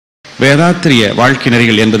வேதாத்திரிய வாழ்க்கை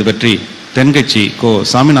நெறிகள் என்பது பற்றி தென்கட்சி கோ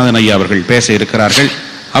சாமிநாதன் ஐயா அவர்கள் பேச இருக்கிறார்கள்.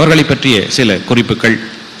 அவர்களை பற்றிய சில குறிப்புகள்.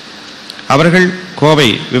 அவர்கள் கோவை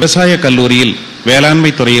விவசாய கல்லூரியில்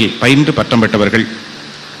வேளாண்மை துறையில் பயின்று பட்டம் பெற்றவர்கள்.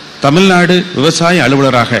 தமிழ்நாடு விவசாய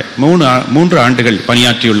அலுவலராக 3 ஆண்டுகள்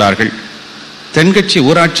பணியாற்றியுள்ளார்கள். தென்கட்சி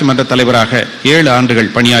ஊராட்சி மன்ற தலைவராக 7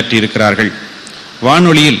 ஆண்டுகள் பணியாற்றியிருக்கிறார்கள்.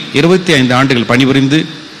 வானொலியில் 25 ஆண்டுகள் பணிபுரிந்து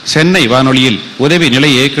சென்னை வானொலியில் உதவி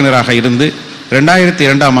நிலை இயக்குநராக இருந்து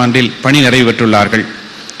 2002ஆம் ஆண்டில் பணி நிறைவு பெற்றுள்ளார்கள்.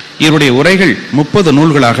 இவருடைய உரைகள் 30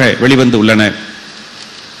 நூல்களாக வெளிவந்து உள்ளன.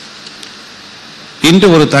 இன்று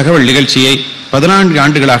ஒரு தகவல் நிகழ்ச்சியை 14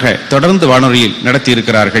 ஆண்டுகளாக தொடர்ந்து வானொலியில்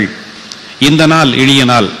நடத்தியிருக்கிறார்கள். இந்த நாள் இனிய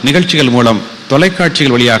நாள் நிகழ்ச்சிகள் மூலம்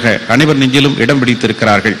தொலைக்காட்சிகள் வழியாக அனைவர் நெஞ்சிலும் இடம்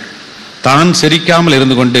பிடித்திருக்கிறார்கள். தான் சிரிக்காமல்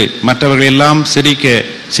இருந்து கொண்டு மற்றவர்களெல்லாம்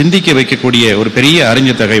சிந்திக்க வைக்கக்கூடிய ஒரு பெரிய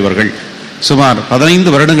அறிஞர் தகைவர்கள். சுமார்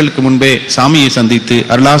 15 வருடங்களுக்கு முன்பே சாமியை சந்தித்து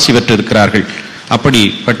அருளாசி பெற்றிருக்கிறார்கள்.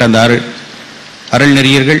 அப்படிப்பட்ட அந்த அருள்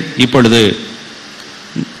நெறியர்கள் இப்பொழுது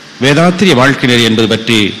வேதாத்திரிய வாழ்க்கை நெறி என்பது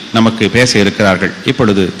பற்றி நமக்கு பேச இருக்கிறார்கள்.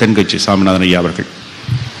 இப்பொழுது தென்கட்சி சாமிநாதன் ஐயா அவர்கள்.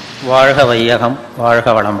 வாழ்க வையகம், வாழ்க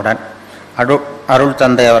வளமுடன். அருள்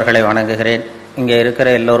தந்தை அவர்களை வணங்குகிறேன். இங்கே இருக்கிற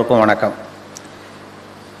எல்லோருக்கும் வணக்கம்.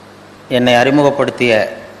 என்னை அறிமுகப்படுத்திய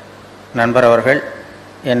நண்பர் அவர்கள்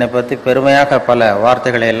என்னை பற்றி பெருமையாக பல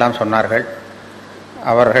வார்த்தைகளை எல்லாம் சொன்னார்கள்.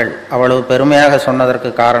 அவர்கள் அவ்வளவு பெருமையாக சொன்னதற்கு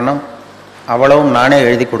காரணம் அவ்வளவும் நானே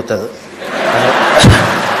எழுதி கொடுத்தது.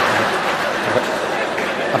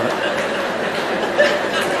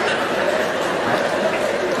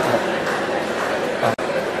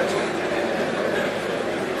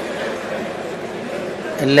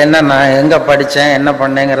 இல்லைன்னா நான் எங்கே படித்தேன் என்ன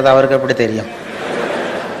பண்ணேங்கிறது அவருக்கு எப்படி தெரியும்?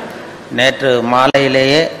 நேற்று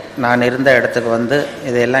மாலையிலேயே நான் இருந்த இடத்துக்கு வந்து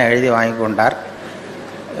இதையெல்லாம் எழுதி வாங்கி கொண்டார்.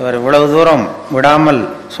 இவர் இவ்வளவு தூரம் விடாமல்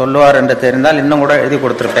சொல்லுவார் என்று தெரிந்தால் இன்னும் கூட எழுதி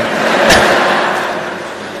கொடுத்துருப்பேன்.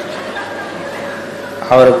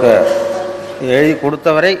 அவருக்கு எழுதி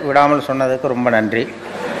கொடுத்தவரை விடாமல் சொன்னதுக்கு ரொம்ப நன்றி.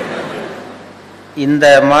 இந்த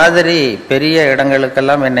மாதிரி பெரிய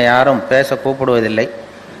இடங்களுக்கெல்லாம் என்னை யாரும் பேச கூப்பிடுவதில்லை.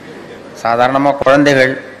 சாதாரணமாக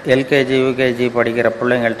குழந்தைகள் எல்கேஜி யூகேஜி படிக்கிற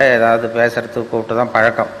பிள்ளைங்கள்ட்ட ஏதாவது பேசுகிறதுக்கு கூப்பிட்டு தான்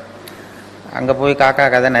பழக்கம். அங்கே போய் காக்கா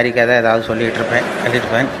கதை நரி கதை ஏதாவது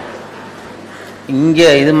சொல்லிகிட்ருப்பேன். இங்கே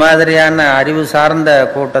இது மாதிரியான அறிவு சார்ந்த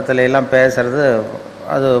கூட்டத்தில் எல்லாம் பேசுகிறது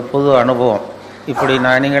அது புது அனுபவம். இப்படி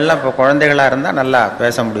நீங்கள்லாம் இப்போ குழந்தைகளாக இருந்தால் நல்லா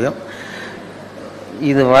பேச முடியும்.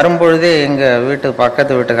 இது வரும்பொழுதே எங்கள்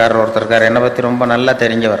பக்கத்து வீட்டுக்காரர் ஒருத்தர் இருக்கார். என்னை பற்றி ரொம்ப நல்லா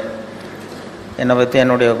தெரிஞ்சவர். என்னை பற்றி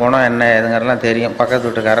என்னுடைய குணம் என்ன எதுங்கிறலாம் தெரியும். பக்கத்து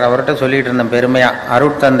வீட்டுக்காரர் அவர்கிட்ட சொல்லிகிட்டு இருந்தேன் பெருமையாக,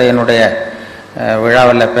 அருட்தந்தையினுடைய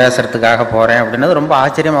விழாவில் பேசுகிறதுக்காக போகிறேன் அப்படின்னது ரொம்ப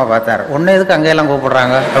ஆச்சரியமாக பார்த்தார். ஒன்று எதுக்கு அங்கேயெல்லாம்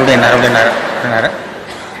கூப்பிடுறாங்க அப்படின்னாரு.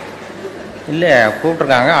 இல்லை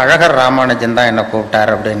கூப்பிட்ருக்காங்க, அழகர் ராமானுஜன் தான் என்னை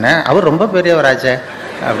கூப்பிட்டார் அப்படின்னு. அவர் ரொம்ப பெரியவராச்சே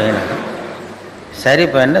அப்படின்னாரு. சரி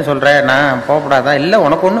இப்போ என்ன சொல்கிறேன், நான் போகப்படாதா? இல்லை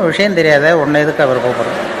உனக்கு ஒன்றும் விஷயம் தெரியாத, ஒன்று எதுக்கு அவர்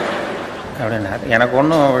கூப்பிட்றேன் அப்படின்னாரு. எனக்கு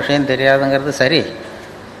ஒன்றும் விஷயம் தெரியாதுங்கிறது சரி,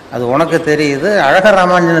 அது உனக்கு தெரியுது, அழகர்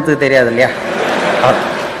ராமானுஜனுக்கு தெரியாது இல்லையா?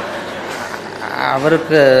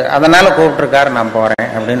 அவருக்கு அதனால் கூப்பிட்ருக்காரு, நான் போகிறேன்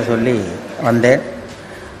அப்படின்னு சொல்லி வந்தேன்.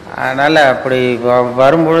 அதனால் அப்படி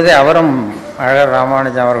வரும்பொழுதே அவரும் அழகர்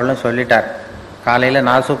ராமானுஜன் அவர்களும் சொல்லிட்டார். காலையில்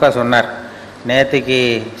நாசுக்கா சொன்னார். நேற்றுக்கு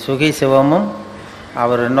சுகி சிவமும்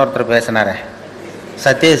அவர் இன்னொருத்தர் பேசினார்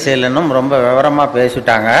சத்யசீலனும் ரொம்ப விவரமாக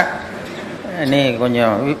பேசிட்டாங்க, நீ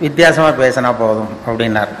கொஞ்சம் வித்தியாசமாக பேசினா போதும்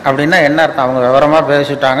அப்படின்னார். அப்படின்னா என்ன அர்த்தம்? அவங்க விவரமாக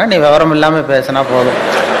பேசிட்டாங்க, நீ விவரம் இல்லாமல் பேசினா போதும்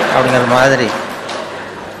அப்படிங்கிற மாதிரி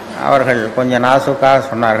அவர்கள் கொஞ்சம் நாசுக்காக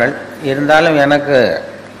சொன்னார்கள். இருந்தாலும் எனக்கு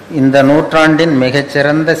இந்த நூற்றாண்டின்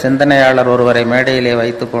மிகச்சிறந்த சிந்தனையாளர் ஒருவரை மேடையிலே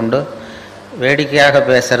வைத்து கொண்டு வேடிக்கையாக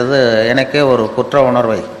பேசுறது எனக்கே ஒரு குற்ற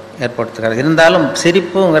உணர்வை ஏற்படுத்துகிறது. இருந்தாலும்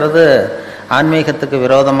சிரிப்புங்கிறது ஆன்மீகத்துக்கு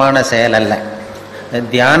விரோதமான செயல் அல்ல.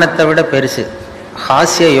 தியானத்தை விட பெருசு.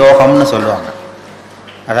 ஹாஸ்ய யோகம்னு சொல்லுவாங்க.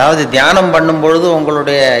 அதாவது தியானம் பண்ணும் பொழுது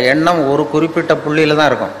உங்களுடைய எண்ணம் ஒரு குறிப்பிட்ட புள்ளியில் தான்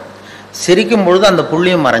இருக்கும். சிரிக்கும் பொழுது அந்த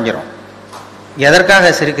புள்ளியும் மறைஞ்சிரும்.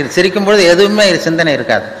 எதற்காக சிரிக்கும் பொழுது எதுவுமே சிந்தனை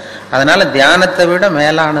இருக்காது. அதனால் தியானத்தை விட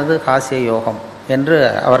மேலானது ஹாஸ்ய யோகம் என்று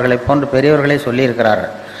அவர்களை போன்று பெரியவர்களே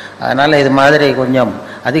சொல்லியிருக்கிறார்கள். அதனால் இது மாதிரி கொஞ்சம்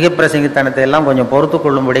அதிக பிரசங்கித்தனத்தை எல்லாம் கொஞ்சம் பொறுத்து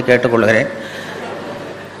கொள்ளும்படி கேட்டுக்கொள்கிறேன்.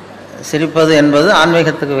 சிரிப்பது என்பது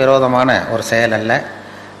ஆன்மீகத்துக்கு விரோதமான ஒரு செயல் அல்ல.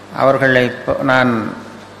 அவர்களை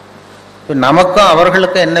நமக்கும்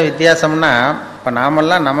அவர்களுக்கும் என்ன வித்தியாசம்னா, இப்போ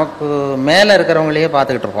நாமெல்லாம் நமக்கு மேலே இருக்கிறவங்களையே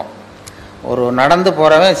பார்த்துக்கிட்டு இருப்போம். ஒரு நடந்து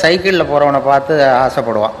போகிறவன் சைக்கிளில் போகிறவனை பார்த்து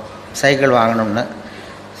ஆசைப்படுவான் சைக்கிள் வாங்கணும்னு.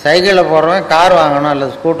 சைக்கிளில் போகிறவன் கார் வாங்கணும்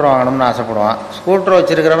அல்லது ஸ்கூட்டர் வாங்கணும்னு ஆசைப்படுவான். ஸ்கூட்டர்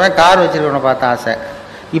வச்சுருக்கிறவன் கார் வச்சுருக்கிறவனை பார்த்து ஆசை.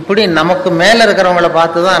 இப்படி நமக்கு மேலே இருக்கிறவங்கள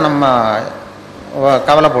பார்த்து தான் நம்ம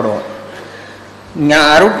கவலைப்படுவோம்.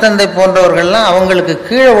 அருட்தந்தை போன்றவர்கள்லாம் அவங்களுக்கு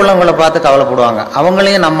கீழே உள்ளவங்களை பார்த்து கவலைப்படுவாங்க.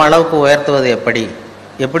 அவங்களையும் நம்ம அளவுக்கு உயர்த்துவது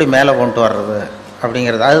எப்படி மேலே கொண்டு வர்றது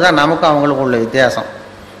அப்படிங்கிறது. அதுதான் நமக்கும் அவங்களுக்கும் உள்ள வித்தியாசம்.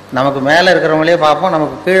 நமக்கு மேலே இருக்கிறவங்களே பார்ப்போம்,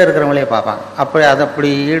 நமக்கு கீழே இருக்கிறவங்களே பார்ப்பாங்க. அப்படி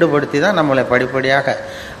ஈடுபடுத்தி தான் நம்மளை படிப்படியாக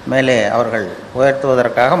மேலே அவர்கள்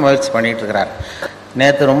உயர்த்துவதற்காக முயற்சி பண்ணிகிட்டு இருக்கிறார்.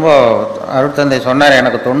 நேற்று ரொம்ப அருட்தந்தை சொன்னார்,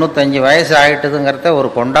 எனக்கு 95 வயசு ஆகிட்டுதுங்கிறத ஒரு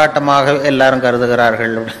கொண்டாட்டமாக எல்லாரும்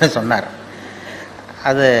கருதுகிறார்கள் அப்படின்னு சொன்னார்.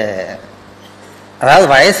 அதாவது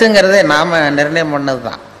வயசுங்கிறதே நாம் நிர்ணயம் பண்ணது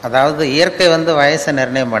தான். அதாவது இயற்கை வயசை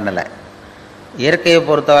நிர்ணயம் பண்ணலை. இயற்கையை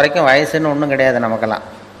பொறுத்த வரைக்கும் வயசுன்னு ஒன்றும் கிடையாது நமக்கெல்லாம்.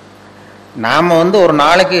 நாம் ஒரு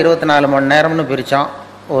நாளைக்கு 24 மணி நேரம்னு பிரித்தோம்,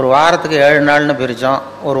 ஒரு வாரத்துக்கு 7 நாள்னு பிரித்தோம்,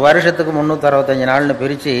 ஒரு வருஷத்துக்கு 365 நாள்னு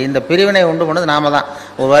பிரித்து இந்த பிரிவினை உண்டு பண்ணது நாம தான்.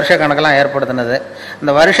 ஒரு வருஷ கணக்கெல்லாம் ஏற்படுத்தினது.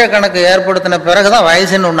 இந்த வருஷ கணக்கு ஏற்படுத்தின பிறகு தான்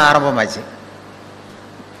வயசுன்னு ஒன்று ஆரம்பமாச்சு.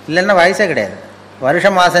 இல்லைன்னா வயசே கிடையாது.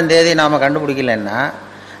 வருஷம் மாதம் தேதி நாம் கண்டுபிடிக்கலன்னா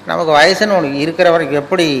நமக்கு வயசுன்னு ஒன்று இருக்கிற வரைக்கும்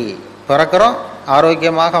எப்படி பிறக்கிறோம்,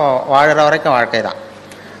 ஆரோக்கியமாக வாழ்கிற வரைக்கும் வாழ்க்கை தான்.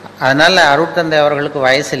 அதனால் அருட்தந்தை அவர்களுக்கு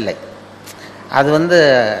வயசு இல்லை. அது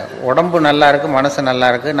உடம்பு நல்லா இருக்குது, மனசு நல்லா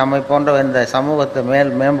இருக்குது, நம்மை போன்ற இந்த சமூகத்தை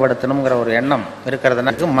மேம்படுத்தணுங்கிற ஒரு எண்ணம்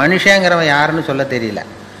இருக்கிறதுனால மனுஷங்கிறவன் யாருன்னு சொல்ல தெரியல.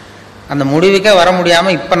 அந்த முடிவுக்கே வர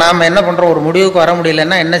முடியாமல் இப்போ நாம் என்ன பண்ணுறோம், ஒரு முடிவுக்கு வர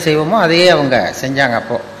முடியலன்னா என்ன செய்வோமோ அதையே அவங்க செஞ்சாங்க.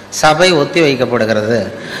 அப்போது சபை ஒத்தி வைக்கப்படுகிறது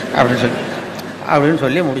அப்படின்னு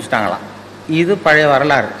சொல்லி முடிச்சுட்டாங்களாம். இது பழைய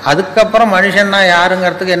வரலாறு. அதுக்கப்புறம் மனுஷன்னா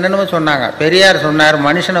யாருங்கிறதுக்கு என்னென்னமோ சொன்னாங்க. பெரியார் சொன்னார்,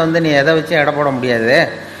 மனுஷனை நீ எதை வச்சு எடை போட முடியாது,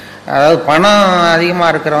 அதாவது பணம் அதிகமாக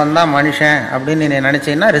இருக்கிறவன் தான் மனுஷன் அப்படின்னு நீ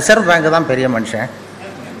நினச்சின்னா ரிசர்வ் பேங்க் தான் பெரிய மனுஷன்.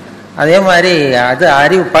 அதே மாதிரி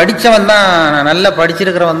அறிவு படித்தவன் தான், நல்லா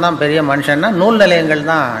படிச்சிருக்கிறவன் தான் பெரிய மனுஷன்னா நூல் நிலையங்கள்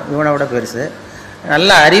தான் இவனை விட பெருசு. நல்ல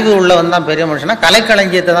அறிவு உள்ளவன் தான் பெரிய மனுஷன்னா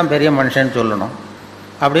கலைக்களஞ்சியத்தை தான் பெரிய மனுஷன்னு சொல்லணும்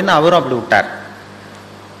அப்படின்னு அவரும் அப்படி விட்டார்.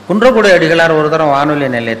 குன்றக்குடி அடிகளார் ஒரு தரம் வானொலி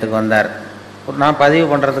நிலையத்துக்கு வந்தார். நான் பதிவு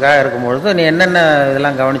பண்ணுறதுக்காக இருக்கும்பொழுது, நீ என்னென்ன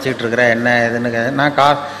இதெல்லாம் கவனிச்சிக்கிட்டு இருக்கிற என்ன இதுன்னு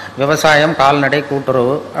நான் விவசாயம், கால்நடை,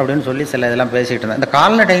 கூட்டுறவு அப்படின்னு சொல்லி சில இதெல்லாம் பேசிகிட்டு இருந்தேன். இந்த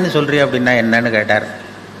கால்நடைன்னு சொல்கிறீ அப்படின்னா என்னன்னு கேட்டார்.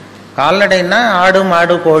 கால்நடைன்னா ஆடு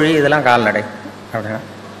மாடு கோழி இதெல்லாம் கால்நடை அப்படின்னா,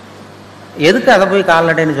 எதுக்கு அதை போய்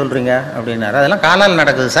கால்நடைன்னு சொல்கிறீங்க அப்படின்னாரு. அதெல்லாம் காலால்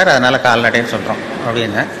நடக்குது சார், அதனால் கால்நடைன்னு சொல்கிறோம்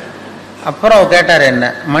அப்படின்னு. அப்புறம் கேட்டார்,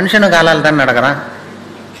 என்ன மனுஷனும் காலால் தான் நடக்கிறான்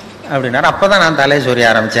அப்படின்னாரு. அப்போ தான் நான் தலையை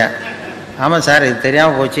சொரிய ஆரம்பித்தேன். ஆமாம் சார், இது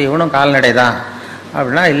தெரியாமல் போச்சு, இவனும் கால்நடை தான்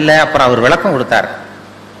அப்படின்னா. இல்லை, அப்புறம் அவர் விளக்கம் கொடுத்தார்.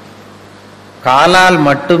 காலால்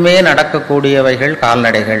மட்டுமே நடக்கக்கூடியவைகள்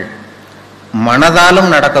கால்நடைகள், மனதாலும்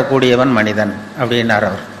நடக்கக்கூடியவன் மனிதன் அப்படின்னார்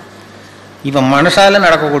அவர். இவன் மனசால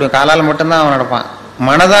நடக்கக்கூடிய, காலால் மட்டும்தான் அவன் நடப்பான்,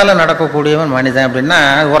 மனதால் நடக்கக்கூடியவன் மனிதன் அப்படின்னா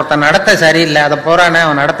ஒருத்தன் நடத்த சரியில்லை, அதை போகிறானே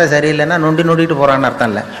அவன் நடத்த சரியில்லைன்னா நொண்டிட்டு போகிறான்னு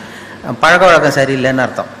அர்த்தம் இல்லை, பழக்க வழக்கம் சரியில்லைன்னு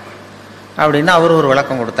அர்த்தம் அப்படின்னு அவர் ஒரு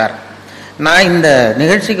விளக்கம் கொடுத்தார். நான் இந்த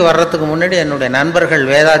நிகழ்ச்சிக்கு வர்றதுக்கு முன்னாடி என்னுடைய நண்பர்கள்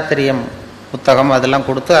வேதாத்திரியம் புத்தகம் அதெல்லாம்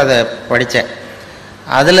கொடுத்து அதை படித்தேன்.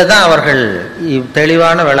 அதில் தான் அவர்கள்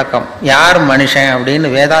தெளிவான விளக்கம், யார் மனுஷன் அப்படின்னு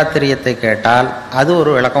வேதாத்திரியத்தை கேட்டால் அது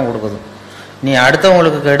ஒரு விளக்கம் கொடுக்குது. நீ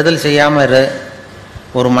அடுத்தவங்களுக்கு கெடுதல் செய்யாமல் இரு,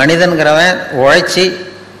 ஒரு மனிதன்கிறவன் உழைச்சி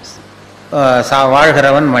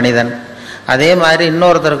வாழ்கிறவன் மனிதன். அதே மாதிரி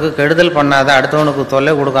இன்னொருத்தருக்கு கெடுதல் பண்ணாத, அடுத்தவனுக்கு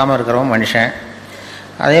தொல்லை கொடுக்காமல் இருக்கிறவன் மனுஷன்.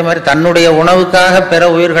 அதே மாதிரி தன்னுடைய உணவுக்காக பிற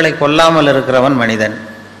உயிர்களை கொல்லாமல் இருக்கிறவன் மனிதன்.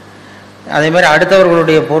 அதே மாதிரி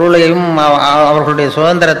அடுத்தவர்களுடைய பொருளையும் அவர்களுடைய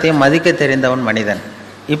சுதந்திரத்தையும் மதிக்க தெரிந்தவன் மனிதன்.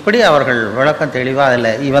 இப்படி அவர்கள் விளக்கம் தெளிவாக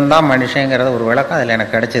அதில் இவன் தான் மனுஷங்கிறத ஒரு விளக்கம் அதில்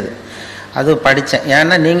எனக்கு கிடைச்சிது. அது படித்தேன்.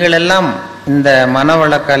 ஏன்னா நீங்கள் எல்லாம் இந்த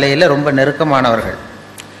மனவளக்கலையில் ரொம்ப நெருக்கமானவர்கள்,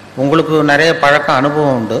 உங்களுக்கு நிறைய பழக்கம்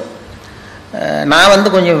அனுபவம் உண்டு. நான்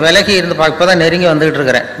கொஞ்சம் விலகி இருந்து இப்போ தான் நெருங்கி வந்துக்கிட்டு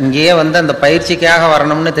இருக்கிறேன். இங்கேயே அந்த பயிற்சிக்காக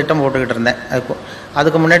வரணும்னு திட்டம் போட்டுக்கிட்டு இருந்தேன்.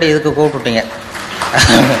 அதுக்கு முன்னாடி இதுக்கு கூப்பிட்டுட்டீங்க.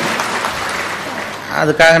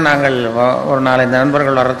 அதுக்காக நாங்கள் ஒரு 4-5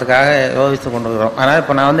 நண்பர்கள் வர்றதுக்காக யோசித்து கொண்டு இருக்கிறோம். ஆனால்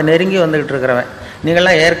இப்போ நான் நெருங்கி வந்துக்கிட்டு இருக்கிறவன்.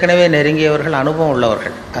 நீங்கள்லாம் ஏற்கனவே நெருங்கியவர்கள், அனுபவம்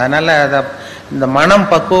உள்ளவர்கள். அதனால் அதை இந்த மனம்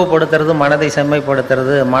பக்குவப்படுத்துறது, மனதை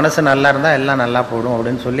செம்மைப்படுத்துறது, மனசு நல்லா இருந்தால் எல்லாம் நல்லா போடும்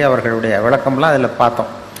அப்படின்னு சொல்லி அவர்களுடைய விளக்கம்லாம் அதில்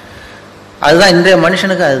பார்த்தோம். அதுதான் இன்றைய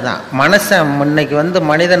மனுஷனுக்கு, அதுதான் மனசை. இன்னைக்கு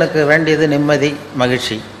மனிதனுக்கு வேண்டியது நிம்மதி,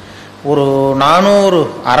 மகிழ்ச்சி. ஒரு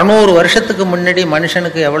 400-600 வருஷத்துக்கு முன்னாடி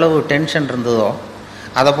மனுஷனுக்கு எவ்வளவு டென்ஷன் இருந்ததோ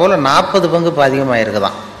அதை போல் 40 பங்கு இப்போ அதிகமாக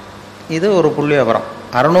இருக்குதான். இது ஒரு புள்ளி விவரம்.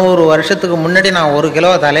 600 வருஷத்துக்கு முன்னாடி நான் 1 கிலோ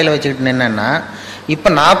தலையில் வச்சுக்கிட்டு நின்னேன்னா இப்போ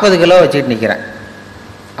 40 கிலோ வச்சுக்கிட்டு நிற்கிறேன்.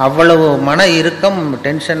 அவ்வளவு மன இறுக்கம்,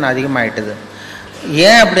 டென்ஷன் அதிகமாகிட்டுது.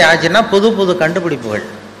 ஏன் அப்படி ஆச்சுன்னா புது கண்டுபிடிப்புகள்,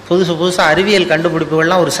 புதுசாக அறிவியல்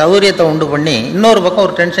கண்டுபிடிப்புகள்லாம் ஒரு சௌகரியத்தை உண்டு பண்ணி இன்னொரு பக்கம்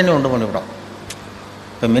ஒரு டென்ஷனையும் உண்டு பண்ணிவிடும்.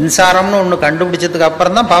 இப்போ மின்சாரம்னு ஒன்று கண்டுபிடிச்சதுக்கு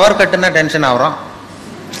அப்புறம் தான் பவர் கட்டுனா டென்ஷன் ஆகிறோம்,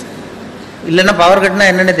 இல்லைன்னா பவர் கட்டுனா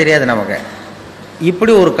என்னென்னு தெரியாது நமக்கு.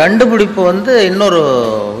 இப்படி ஒரு கண்டுபிடிப்பு இன்னொரு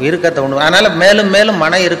இறுக்கத்தை உண்டு. அதனால் மேலும் மேலும்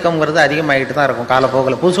மன இறுக்கம்ங்கிறது அதிகமாகிட்டு தான் இருக்கும்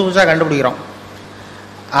காலப்போக்கில். புதுசாக கண்டுபிடிக்கிறோம்.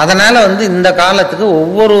 அதனால் இந்த காலத்துக்கு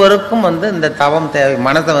ஒவ்வொருவருக்கும் இந்த தவம் தேவை.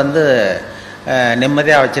 மனதை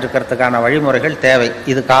நிம்மதியாக வச்சிருக்கிறதுக்கான வழிமுறைகள் தேவை.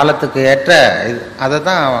 இது காலத்துக்கு ஏற்ற அதை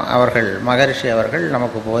தான் அவர்கள் மகரிஷி அவர்கள்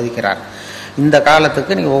நமக்கு போதிக்கிறார். இந்த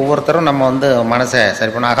காலத்துக்கு நீங்கள் ஒவ்வொருத்தரும் நம்ம மனசை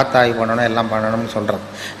சரி பண்ண அகத்தாய்வு பண்ணணும், எல்லாம் பண்ணணும்னு சொல்கிறது.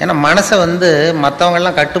 ஏன்னா மனசை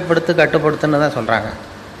மற்றவங்கெல்லாம் கட்டுப்படுத்துன்னு தான் சொல்கிறாங்க.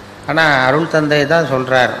 ஆனால் அருள் தந்தை தான்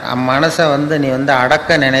சொல்கிறார், மனசை நீ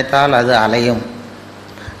அடக்க நினைத்தால் அது அலையும்,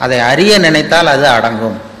 அதை அறிய நினைத்தால் அது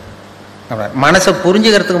அடங்கும். மனசை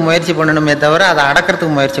புரிஞ்சுக்கிறதுக்கு முயற்சி பண்ணணுமே தவிர அதை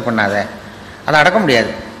அடக்கிறதுக்கு முயற்சி பண்ணாத. அதை அடக்க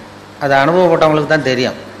முடியாது. அது அனுபவப்பட்டவங்களுக்கு தான்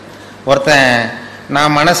தெரியும். ஒருத்தன்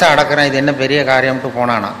நான் மனசை அடக்கிறேன், இது என்ன பெரிய காரியம்ட்டு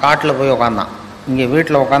போனானா காட்டில் போய் உட்காந்தான். இங்கே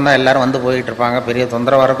வீட்டில் உட்காந்தா எல்லோரும் போயிட்டு இருப்பாங்க, பெரிய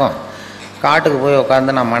தொந்தரவாக இருக்கும். காட்டுக்கு போய்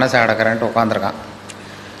உட்காந்து நான் மனசை அடக்கிறேன்ட்டு உட்காந்துருக்கான்.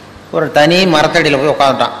 ஒரு தனி மரத்தடியில் போய்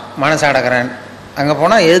உட்காந்துட்டான், மனசை அடக்கிறேன். அங்கே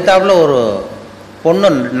போனால் எதிர்த்தாப்புல ஒரு பொண்ணு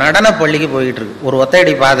நடன பள்ளிக்கு போய்கிட்டு இருக்கு. ஒரு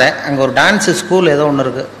ஒத்தையடி பாதை, அங்கே ஒரு டான்ஸு ஸ்கூல் ஏதோ ஒன்று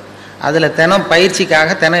இருக்குது. அதில் தினம்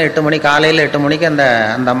பயிற்சிக்காக தினம் 8 மணி காலையில் 8 மணிக்கு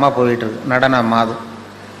அந்த அம்மா போயிட்டுருக்கு, நடன மாது.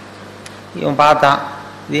 இவன் பார்த்தான்,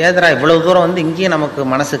 இது ஏதரா இவ்வளவு தூரம் இங்கேயும் நமக்கு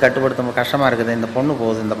மனசு கட்டுப்படுத்த கஷ்டமாக இருக்குது, இந்த பொண்ணு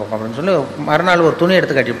போகுது இந்த பக்கம் அப்படின்னு சொல்லி மறுநாள் ஒரு துணி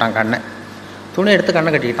எடுத்து கட்டிவிட்டான். துணி எடுத்து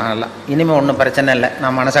கண்ணை கட்டிக்கிட்டான். இல்லை இனிமேல் ஒன்றும் பிரச்சனை இல்லை,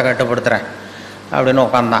 நான் மனசை கட்டுப்படுத்துகிறேன் அப்படின்னு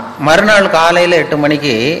உட்காந்தான். மறுநாள் காலையில் 8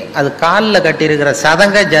 மணிக்கு அது காலில் கட்டியிருக்கிற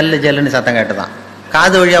சதங்க ஜல்லு ஜல்லுன்னு சத்தம் கேட்டுதான்.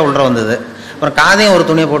 காது வழியாக உள்ள வந்தது. அப்புறம் காதையும் ஒரு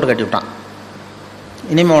துணியை போட்டு கட்டிவிட்டான்.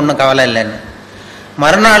 இனிமேல் ஒன்றும் கவலை இல்லைன்னு.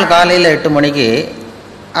 மறுநாள் காலையில் 8 மணிக்கு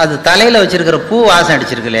அது தலையில் வச்சுருக்கிற பூ வாசம்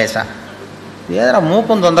அடிச்சிருக்கு லேசாக. ஏதா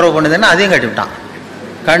மூக்கும் தொந்தரவு பண்ணுதுன்னு அதையும் கட்டிவிட்டான்.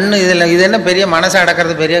 கண்ணு இது என்ன பெரிய மனசை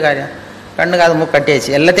அடக்கிறது பெரிய காரியம். கண்ணுக்கு அது மூக்கு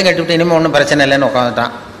கட்டியாச்சு, எல்லாத்தையும் கட்டிவிட்டு இனிமேல் ஒன்றும் பிரச்சனை இல்லைன்னு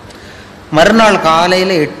உட்காந்துட்டான். மறுநாள்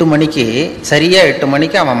காலையில் 8 மணிக்கு சரியாக 8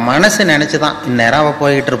 மணிக்கு அவன் மனசு நினச்சி தான் இந்நேரம் அவள்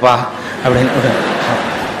போய்கிட்டு இருப்பா அப்படின்னு.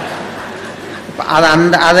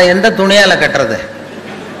 அதை எந்த துணியால் கட்டுறது?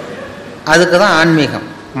 அதுக்கு தான் ஆன்மீகம்.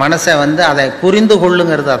 மனசை அதை புரிந்து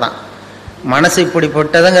கொள்ளுங்கிறது. அதான் மனசு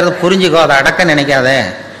இப்படிப்பட்டதுங்கிறது புரிஞ்சுக்கோ, அதை அடக்க நினைக்காதே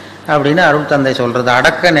அப்படின்னு அருள் தந்தை சொல்கிறது.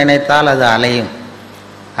 அடக்க நினைத்தால் அது அலையும்,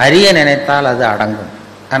 அறிய நினைத்தால் அது அடங்கும்.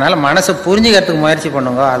 அதனால் மனசை புரிஞ்சுக்கிறதுக்கு முயற்சி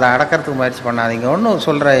பண்ணுங்க, அதை அடக்கிறதுக்கு முயற்சி பண்ணாதீங்க ஒன்று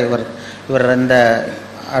சொல்கிற இவர் இந்த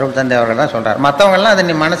அருள் தந்தை அவர்கள் தான் சொல்கிறார். மற்றவங்கள்லாம் அதை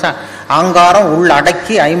நீ மனசை ஆங்காரம் உள்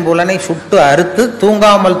அடக்கி ஐம்புலனை சுட்டு அறுத்து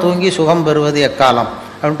தூங்காமல் தூங்கி சுகம் பெறுவது எக்காலம்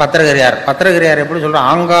அப்படின்னு பத்திரகிரியார் எப்படி சொல்கிறார்?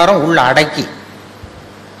 ஆங்காரம் உள்ள அடக்கி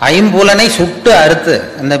ஐம்புலனை சுட்டு அறுத்து.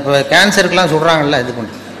 அந்த இப்போ கேன்சருக்கெலாம் சொல்கிறாங்கல்ல, இது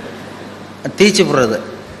பண்ணி தீச்சு போடுறது,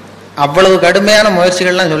 அவ்வளவு கடுமையான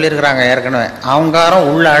முயற்சிகள்லாம் சொல்லியிருக்கிறாங்க ஏற்கனவே. ஆங்காரம்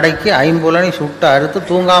உள்ள அடக்கி ஐம்புலனை சுட்டு அறுத்து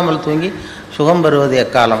தூங்காமல் தூங்கி சுகம் பெறுவது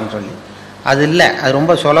எக்காலம்னு சொல்லி. அது இல்லை, அது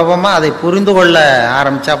ரொம்ப சுலபமாக அதை புரிந்து கொள்ள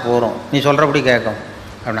ஆரம்பித்தா போகிறோம், நீ சொல்கிறபடி கேட்கும்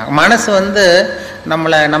அப்படின்னா. மனசு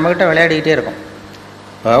நம்மக்கிட்ட விளையாடிக்கிட்டே இருக்கும்.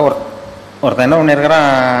 இப்போ ஒருத்தன் என்ன பண்ணியிருக்கிறான்,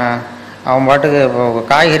 அவன் பாட்டுக்கு இப்போ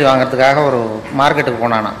காய்கறி வாங்கிறதுக்காக ஒரு மார்க்கெட்டுக்கு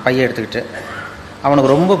போனானா பையை எடுத்துக்கிட்டு.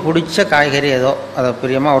 அவனுக்கு ரொம்ப பிடிச்ச காய்கறி ஏதோ அதை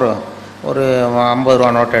பிரியமாக ஒரு 50 ரூபா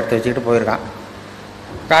நோட்டை எடுத்து வச்சுக்கிட்டு போயிருக்கான்.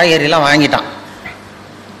 காய்கறிலாம் வாங்கிட்டான்.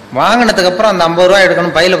 வாங்கினதுக்கப்புறம் அந்த 50 ரூபா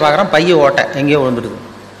எடுக்கணும், பையில் பார்க்குறான், பையை ஓட்டை எங்கேயோ விழுந்துட்டுது,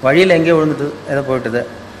 வழியில் எங்கேயோ விழுந்துட்டுது, ஏதோ போயிட்டுது.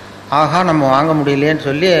 ஆஹா நம்ம வாங்க முடியலையேன்னு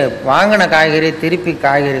சொல்லி வாங்கின காய்கறி திருப்பி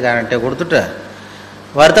காய்கறிக்காரன்ட்டே கொடுத்துட்டு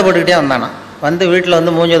வருத்தப்பட்டுக்கிட்டே வந்தானா. வீட்டில்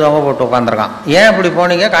மூஞ்ச தொங்க போட்டு உட்காந்துருக்கான். ஏன் இப்படி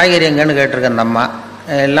போனீங்க, காய்கறி எங்கேன்னு கேட்டிருக்கேன் அந்த அம்மா.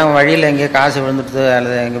 எல்லாம் வழியில் எங்கேயோ காசு விழுந்துட்டுது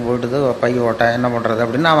அல்லது எங்கே போயிட்டுது, பை ஓட்ட என்ன பண்ணுறது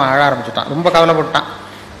அப்படின்னு அவன் அழ ஆரம்பிச்சுட்டான். ரொம்ப கவலைப்பட்டான்.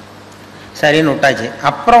 சரின்னு விட்டாச்சு.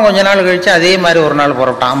 அப்புறம் கொஞ்ச நாள் கழித்து அதே மாதிரி ஒரு நாள்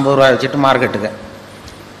புறப்பட்டான் 50 ரூபா வச்சுட்டு மார்க்கெட்டுக்கு.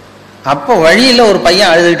 அப்போ வழியில் ஒரு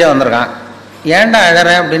பையன் அழுதுகிட்டே வந்திருக்கான். ஏன்டா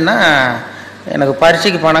அழறேன் அப்படின்னா, எனக்கு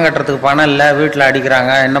பரீட்சைக்கு பணம் கட்டுறதுக்கு பணம் இல்லை, வீட்டில்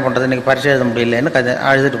அடிக்கிறாங்க, என்ன பண்ணுறது, இன்றைக்கி பரீட்சை எழுத முடியலன்னு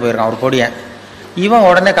அழுதுட்டு போயிருக்கான் ஒரு பொடியன். இவன்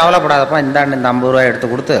உடனே கவலைப்படாதப்பா, இந்த 50 ரூபா எடுத்து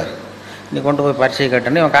கொடுத்து நீ கொண்டு போய் பரீட்சை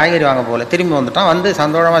கட்டுன்னு இவன் காய்கறி வாங்க போகல, திரும்பி வந்துட்டான்.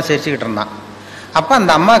 சந்தோஷமாக சிரிச்சுக்கிட்டு இருந்தான். அப்போ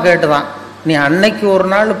அந்த அம்மா கேட்டுதான், நீ அன்னைக்கு ஒரு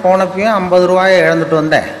நாள் போனப்பையும் 50 ரூபாயை இழந்துட்டு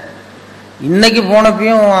வந்த, இன்னைக்கு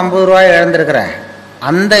போனப்பையும் 50 ரூபாயை இழந்திருக்கிற,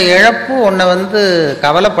 அந்த இழப்பு உன்னை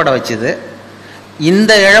கவலைப்பட வச்சுது,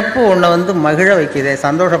 இந்த இழப்பு உன்னை மகிழ வைக்குதே,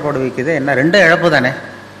 சந்தோஷப்பட வைக்குது, என்ன 2 இழப்பு தானே.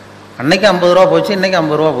 அன்னைக்கு 50 ரூபா போச்சு, இன்னைக்கு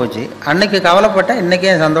 50 ரூபா போச்சு, அன்னைக்கு கவலைப்பட்ட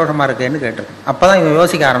இன்னைக்கே சந்தோஷமா இருக்கேன்னு கேட்டிருக்கேன். அப்போதான் இவன்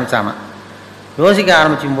யோசிக்க ஆரம்பிச்சானா. யோசிக்க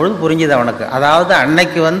ஆரம்பிக்கும் பொழுது புரிஞ்சுது அவனுக்கு. அதாவது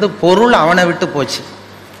அன்னைக்கு பொருள் அவனை விட்டு போச்சு,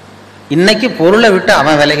 இன்னைக்கு பொருளை விட்டு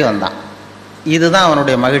அவன் விலகி வந்தான். இதுதான்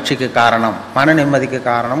அவனுடைய மகிழ்ச்சிக்கு காரணம், மன நிம்மதிக்கு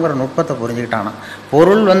காரணம்ங்கிற நுட்பத்தை புரிஞ்சுக்கிட்டானா.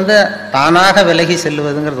 பொருள் தானாக விலகி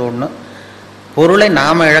செல்லுவதுங்கிறது ஒன்று, பொருளை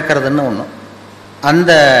நாம் இழக்கிறதுன்னு ஒன்று.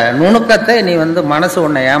 அந்த நுணுக்கத்தை நீ மனசு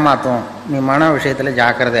உன்னை ஏமாற்றும், நீ மன விஷயத்தில்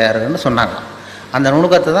ஜாக்கிரதையாக இருக்குன்னு சொன்னாங்க. அந்த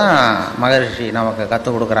நுணுக்கத்தை தான் மகரிஷி நமக்கு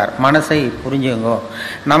கற்றுக் கொடுக்குறார். மனசை புரிஞ்சுங்கோ.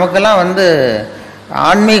 நமக்கெல்லாம்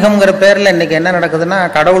ஆன்மீகம்ங்கிற பேரில் இன்றைக்கி என்ன நடக்குதுன்னா,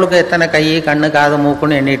 கடவுளுக்கு எத்தனை கை கண்ணு காது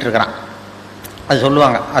மூக்குன்னு எண்ணிட்டு இருக்கிறான். அது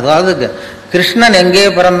சொல்லுவாங்க. அதாவது கிருஷ்ணன் எங்கே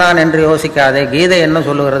பிறந்தான் என்று யோசிக்காதே, கீதை என்ன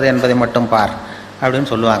சொல்லுகிறது என்பதை மட்டும் பார்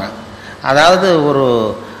அப்படின்னு சொல்லுவாங்க. அதாவது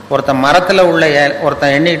ஒருத்தன் மரத்தில் உள்ள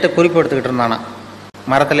ஒருத்தன் எண்ணிக்கிட்டு குறிப்பு எடுத்துக்கிட்டு இருந்தானா,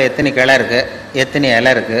 மரத்தில் எத்தனை கிளை இருக்குது, எத்தனை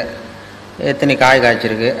இலை இருக்குது, எத்தனை காய்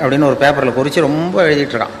காய்ச்சிருக்கு அப்படின்னு ஒரு பேப்பரில் குறித்து ரொம்ப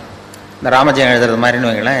எழுதிட்டு இருக்கான். இந்த ராமஜெயம் எழுதுறது மாதிரின்னு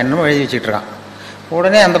வைங்களேன், என்னமோ எழுதி வச்சுட்டு இருக்கான்.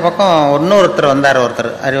 உடனே அந்த பக்கம் இன்னொருத்தர் வந்தார், ஒருத்தர்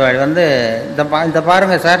அறிவாளி வந்து, இந்த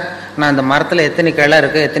பாருங்கள் சார், நான் இந்த மரத்தில் எத்தனை கிளை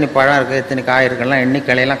இருக்குது, எத்தனை பழம் இருக்குது, எத்தனை காய் இருக்குலாம் எண்ணி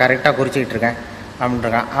கிளையெல்லாம் கரெக்டாக குறிச்சிக்கிட்டு இருக்கேன்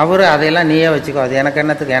அப்படின்ட்டுருக்கான். அவர் அதையெல்லாம் நீயே வச்சுக்கோ, அது எனக்கு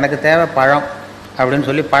என்னத்துக்கு, எனக்கு தேவை பழம் அப்படின்னு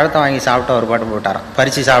சொல்லி பழத்தை வாங்கி சாப்பிட்டு ஒரு பாட்டு போட்டாரான்,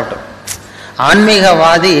 பறித்து சாப்பிட்டு.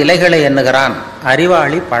 ஆன்மீகவாதி இலைகளை எண்ணுகிறான்,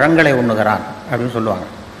 அறிவாளி பழங்களை உண்ணுகிறான் அப்படின்னு சொல்லுவாங்க.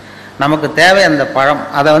 நமக்கு தேவை அந்த பழம்,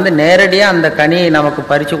 அதை வந்து நேரடியாக அந்த கனியை நமக்கு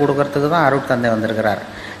பறித்து கொடுக்கறதுக்கு தான் அருட்தந்தை வந்திருக்கிறார்.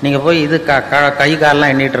 நீங்கள் போய் இது கை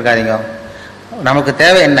காலெலாம் எண்ணிட்டு இருக்காதீங்க, நமக்கு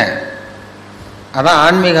தேவை என்ன. அதான்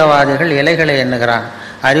ஆன்மீகவாதிகள் இலைகளை எண்ணுகிறான்,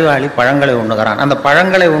 அறிவாளி பழங்களை உண்ணுகிறான். அந்த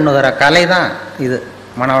பழங்களை உண்ணுகிற கலை தான் இது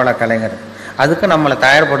மனவள கலைஞர். அதுக்கு நம்மளை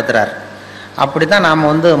தயார்படுத்துகிறார். அப்படி தான் நாம்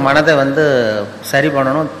வந்து மனதை வந்து சரி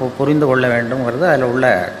பண்ணணும், புரிந்து கொள்ள வேண்டும்ங்கிறது அதில் உள்ள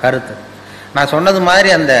கருத்து. நான் சொன்னது மாதிரி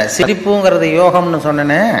அந்த சிரிப்புங்கிறது யோகம்னு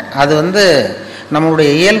சொன்னேனே, அது வந்து நம்மளுடைய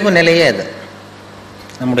இயல்பு நிலையே. அது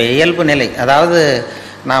நம்முடைய இயல்பு நிலை. அதாவது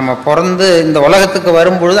நாம் பிறந்து இந்த உலகத்துக்கு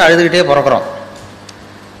வரும்பொழுது அழுதுகிட்டே பிறக்கிறோம்.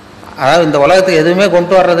 அதாவது இந்த உலகத்துக்கு எதுவுமே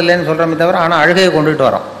கொண்டு வர்றதில்லைன்னு சொல்கிறோமே தவிர, ஆனால் அழுகையை கொண்டுகிட்டு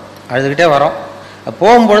வரோம், அழுதுகிட்டே வரோம்.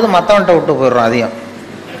 போகும்பொழுது மற்றவன்கிட்ட விட்டு போயிடுறோம். அதையும்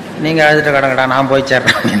நீங்கள் அழுதுட்டு கிடங்கடா நான் போய்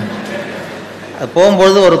சேர்றேன் அப்படின்னு. அது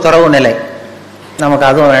போகும்பொழுது ஒரு துறவு நிலை, நமக்கு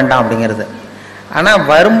அதுவும் வேண்டாம் அப்படிங்கிறது. ஆனால்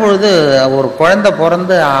வரும்பொழுது ஒரு குழந்தை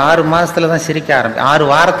பிறந்து 6 மாதத்தில் தான் சிரிக்க 6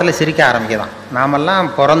 வாரத்தில் சிரிக்க ஆரம்பிக்கலாம். நாமெல்லாம்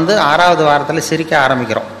பிறந்து 6வது வாரத்தில் சிரிக்க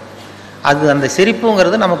ஆரம்பிக்கிறோம். அது அந்த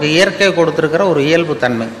சிரிப்புங்கிறது நமக்கு இயற்கை கொடுத்துருக்கிற ஒரு இயல்பு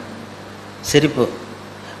தன்மை. சிரிப்பு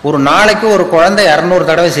ஒரு நாளைக்கு ஒரு குழந்தை 200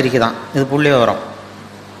 தடவை சிரிக்குதான். இது புள்ளி விவரம்.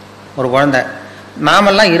 ஒரு குழந்தை,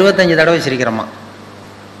 நாமெல்லாம் 25 தடவை சிரிக்கிறோமா.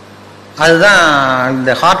 அதுதான்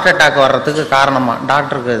இந்த ஹார்ட் அட்டாக் வர்றதுக்கு காரணமா,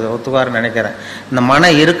 டாக்டருக்கு ஒத்துவாருன்னு நினைக்கிறேன். இந்த மன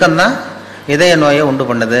இறுக்கம்தான் இதய நோயை உண்டு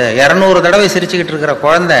பண்ணுது. 200 தடவை சிரிச்சுக்கிட்டு இருக்கிற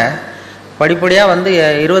குழந்தை படிப்படியாக வந்து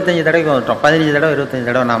 25 தடவைக்கு வந்துட்டோம், 15 தடவை 25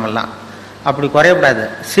 தடவை. நாமெல்லாம் அப்படி குறையப்படாது.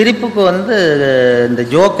 சிரிப்புக்கு வந்து இந்த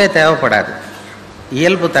ஜோக்கே தேவைப்படாது,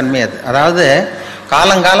 இயல்பு தன்மை அது. அதாவது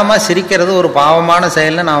காலங்காலமாக சிரிக்கிறது ஒரு பாவமான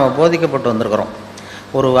செயல்னு நாம் போதிக்கப்பட்டு வந்திருக்கிறோம்.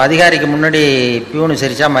 ஒரு அதிகாரிக்கு முன்னாடி பியூனு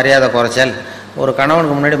சிரித்தா மரியாதை குறைச்சல், ஒரு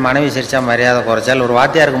கணவனுக்கு முன்னாடி மனைவி சிரித்தா மரியாதை குறைச்சல், ஒரு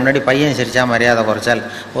வாத்தியாருக்கு முன்னாடி பையன் சிரித்தா மரியாதை குறைச்சல்,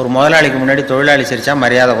 ஒரு முதலாளிக்கு முன்னாடி தொழிலாளி சிரித்தா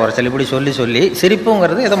மரியாதை குறைச்சல், இப்படி சொல்லி சொல்லி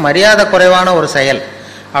சிரிப்புங்கிறது ஏதோ மரியாதை குறைவான ஒரு செயல்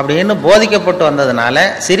அப்படின்னு போதிக்கப்பட்டு வந்ததுனால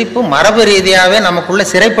சிரிப்பு மரபு ரீதியாகவே நமக்குள்ளே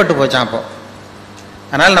சிறைப்பட்டு போச்சான். அப்போ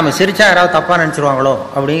அதனால் நம்ம சிரித்தா யாராவது தப்பாக நினச்சிருவாங்களோ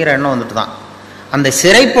அப்படிங்கிற எண்ணம் வந்துட்டு தான். அந்த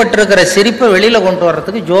சிறைப்பட்டிருக்கிற சிரிப்பை வெளியில் கொண்டு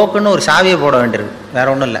வர்றதுக்கு ஜோக்குன்னு ஒரு சாவியை போட வேண்டியிருக்கு, வேற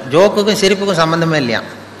ஒன்றும் இல்லை. ஜோக்குக்கும் சிரிப்புக்கும் சம்மந்தமே இல்லையா.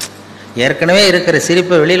 ஏற்கனவே இருக்கிற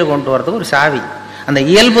சிரிப்பை வெளியில் கொண்டு வரதுக்கு ஒரு சாவி. அந்த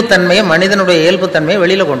இயல்புத்தன்மையை, மனிதனுடைய இயல்புத்தன்மையை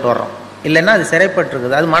வெளியில் கொண்டு வர்றோம். இல்லைன்னா அது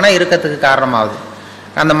சிறைப்பட்டிருக்குது, அது மன இறுக்கத்துக்கு காரணமாகுது.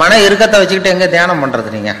 அந்த மன இறுக்கத்தை வச்சுக்கிட்டு எங்கே தியானம்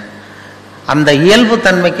பண்ணுறது நீங்கள்? அந்த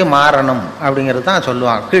இயல்புத்தன்மைக்கு மாறணும் அப்படிங்கிறது தான்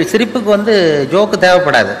சொல்லுவாங்க. சிரிப்புக்கு வந்து ஜோக்கு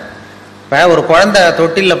தேவைப்படாது. இப்போ ஒரு குழந்தை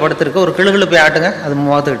தொட்டிலில் படுத்துருக்கு, ஒரு கிளுகிழு போய் ஆட்டுங்க, அது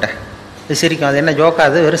முகத்துக்கிட்ட இது சிரிக்கும். அது என்ன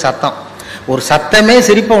ஜோக்காது? வெறும் சத்தம். ஒரு சத்தமே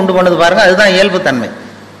சிரிப்பை உண்டு பண்ணுது பாருங்கள், அதுதான் இயல்புத்தன்மை.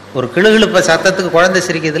 ஒரு கிளுகிழுப்ப சத்தத்துக்கு குழந்தை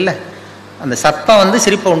சிரிக்குது இல்லை, அந்த சத்தம் வந்து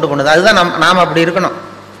சிரிப்பை உண்டு பண்ணுது. அதுதான் நாம் அப்படி இருக்கணும்.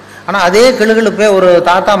 ஆனால் அதே கிளுகிழுப்பே ஒரு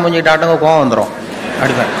தாத்தா மூஞ்சிட்டு ஆட்டுங்க கோவம் வந்துடும்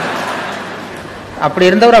அடிப்பார். அப்படி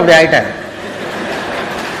இருந்தவர் அப்படி ஆயிட்டார்.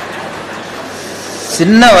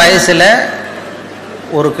 சின்ன வயசில்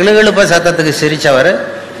ஒரு கிளுகிழுப்ப சத்தத்துக்கு சிரித்தவர்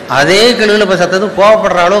அதே கிளுகிழுப்ப சத்தத்துக்கு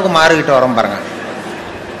கோவப்படுற அளவுக்கு மாறிக்கிட்டு வரோம் பாருங்க.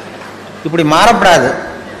 இப்படி மாறப்படாது.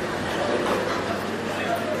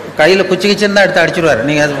 கையில் குச்சி கிச்சின்னு தான் எடுத்து அடிச்சுடுவார்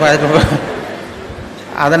நீங்கள். அதுக்கு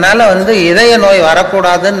அதனால் வந்து இதய நோய்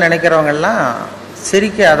வரக்கூடாதுன்னு நினைக்கிறவங்கெல்லாம்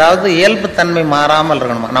சிரிக்க, அதாவது இயல்புத்தன்மை மாறாமல்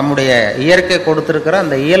இருக்கணுமா. நம்முடைய இயற்கை கொடுத்துருக்கிற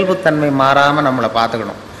அந்த இயல்புத்தன்மை மாறாமல் நம்மளை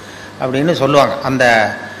பார்த்துக்கணும் அப்படின்னு சொல்லுவாங்க.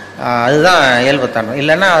 அதுதான் இயல்புத்தன்மை.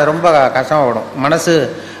 இல்லைன்னா அது ரொம்ப கஷ்டமாக விடும் மனசு.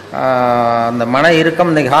 அந்த மன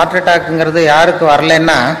இறுக்கம், இந்த ஹார்ட் அட்டாக்குங்கிறது யாருக்கு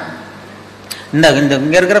வரலன்னா,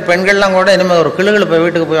 இங்கே இருக்கிற பெண்கள்லாம் கூட இனிமேல் ஒரு கிளுகிழு போய்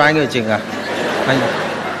வீட்டுக்கு போய் வாங்கி வச்சுங்க.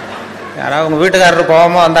 யாராவது உங்கள் வீட்டுக்காரர்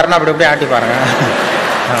கோபமாக வந்தாருன்னா அப்படி அப்படியே ஆட்டி பாருங்க.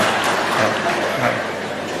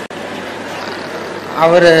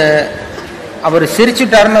 அவர்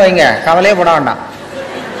சிரிச்சுட்டாருன்னு வைங்க, கவலையே பட வேண்டாம்.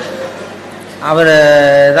 அவர்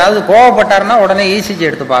ஏதாவது கோவப்பட்டாருன்னா உடனே இசிஜி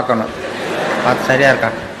எடுத்து பார்க்கணும், அது சரியாக இருக்கா.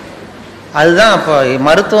 அதுதான் இப்போ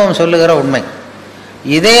மருத்துவம் சொல்லுகிற உண்மை.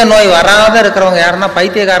 இதய நோய் வராத இருக்கிறவங்க யாருன்னா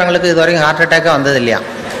பைத்தியக்காரங்களுக்கு இது வரைக்கும் ஹார்ட் அட்டாக்கே வந்தது இல்லையா.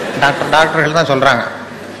 டாக்டர்கள் தான் சொல்கிறாங்க,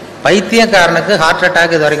 பைத்தியக்காரனுக்கு ஹார்ட்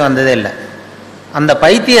அட்டாக் இது வரைக்கும் வந்ததே இல்லை. அந்த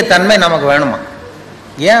பைத்தியத்தன்மை நமக்கு வேணுமா.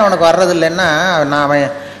 ஏன் அவனுக்கு வர்றதில்லைன்னா, நான்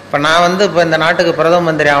இப்போ இந்த நாட்டுக்கு பிரதம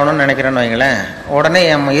மந்திரி ஆகணும்னு நினைக்கிறேன்னு வைங்களேன், உடனே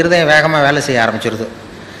என் இருதயம் வேகமாக வேலை செய்ய ஆரம்பிச்சிருது.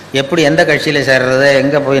 எப்படி எந்த கட்சியில் சேர்றது,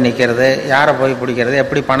 எங்கே போய் நிற்கிறது, யாரை போய் பிடிக்கிறது,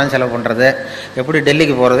 எப்படி பணம் செலவு பண்ணுறது, எப்படி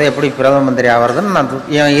டெல்லிக்கு போகிறது, எப்படி பிரதம மந்திரி ஆகிறதுன்னு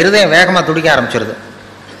என் இருதயம் வேகமாக துடிக்க ஆரம்பிச்சிருது.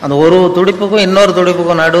 அந்த ஒரு துடிப்புக்கும் இன்னொரு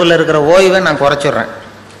துடிப்புக்கும் நடுவில் இருக்கிற ஓய்வை நான் குறைச்சிட்றேன்.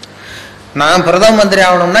 நான் பிரதம மந்திரி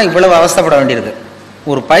ஆகணும்னா இவ்வளவு அவஸ்தைப்பட வேண்டியிருக்கு.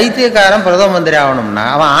 ஒரு பைத்தியக்காரன் பிரதம மந்திரி ஆகணும்னா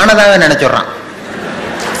அவன் ஆனதாவே நினைச்சிடுறான்.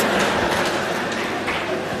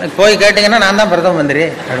 போய் கேட்டிங்கன்னா நான் தான் பிரதம மந்திரி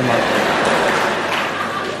அப்படிமா,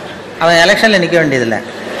 அவன் எலெக்ஷனில் நிற்க வேண்டியதில்லை,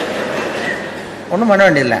 ஒன்றும் பண்ண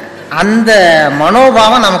வேண்டியதில்லை. அந்த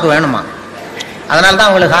மனோபாவம் நமக்கு வேணுமா? அதனால தான்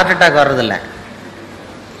அவங்களுக்கு ஹார்ட் அட்டாக் வர்றதில்லை.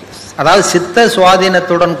 அதாவது சித்த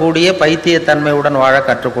சுவாதீனத்துடன் கூடிய பைத்தியத்தன்மையுடன் வாழ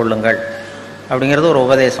கற்றுக்கொள்ளுங்கள் அப்படிங்கிறது ஒரு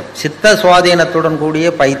உபதேசம். சித்த சுவாதீனத்துடன் கூடிய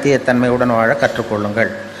பைத்தியத்தன்மையுடன் வாழ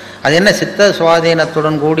கற்றுக்கொள்ளுங்கள். அது என்ன சித்த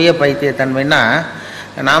சுவாதீனத்துடன் கூடிய பைத்தியத்தன்மைன்னா,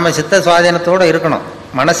 நாம் சித்த சுவாதீனத்தோடு இருக்கணும்,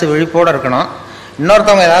 மனசு விழிப்போடு இருக்கணும்.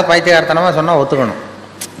 இன்னொருத்தவங்க ஏதாவது பைத்தியகார்த்தனமாக சொன்னால் ஒத்துக்கணும்.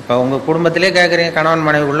 இப்போ உங்கள் குடும்பத்திலே கேட்குறீங்க, கணவன்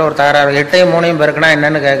மனைவிக்குள்ளே ஒரு தகராறு, 8ஐயும் 3ஐயும் பெருக்குனா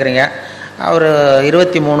என்னென்னு கேட்குறீங்க, அவர்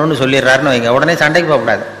 23ன்னு சொல்லிடுறாருன்னு வைங்க, உடனே சண்டைக்கு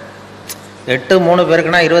போகக்கூடாது. 8 3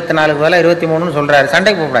 பேருக்குன்னா 24க்கு வேலை 23ன்னு சொல்கிறாரு,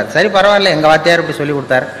 சண்டைக்கு போகக்கூடாது. சரி பரவாயில்ல, எங்கள் வாத்தியார் இப்படி சொல்லி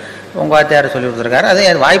கொடுத்தாரு, உங்கள் வாத்தியார் சொல்லி கொடுத்துருக்காரு,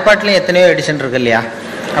 அது வாய்ப்பாட்டிலையும் எத்தனையோ எடிஷன் இருக்கு இல்லையா,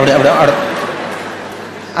 அப்படி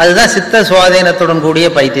அதுதான் சித்த சுவாதீனத்துடன் கூடிய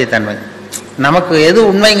பைத்தியத்தன்மை. நமக்கு எது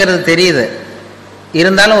உண்மைங்கிறது தெரியுது,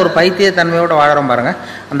 இருந்தாலும் ஒரு பைத்தியத்தன்மையோடு வாழறோம் பாருங்க.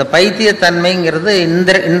 அந்த பைத்தியத்தன்மைங்கிறது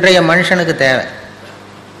இன்றைய மனுஷனுக்கு தேவை.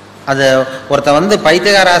 அது ஒருத்தன்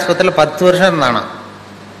பைத்தியகார ஆஸ்பத்திரியில் 10 வருஷம் இருந்தானா,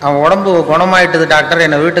 அவன் உடம்பு குணமாயிட்டுது டாக்டர்,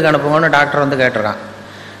 என்னை வீட்டுக்கு அனுப்புங்கன்னு டாக்டர் கேட்டிருக்கான்.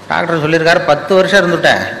 டாக்டர் சொல்லியிருக்காரு, 10 வருஷம்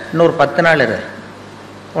இருந்துட்டேன், இன்னொரு 10 நாள் இரு,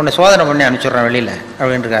 உன்னை சோதனை பண்ணி அனுப்பிச்சுட்றேன் வெளியில்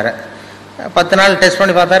அப்படின்ட்டுருக்காரு. 10 நாள் டெஸ்ட்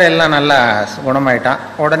பண்ணி பார்த்தாரு, எல்லாம் நல்லா குணமாயிட்டான்.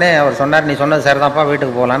 உடனே அவர் சொன்னார், நீ சொன்னது சரிதான்ப்பா,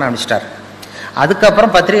 வீட்டுக்கு போகலான்னு அனுப்பிச்சிட்டார்.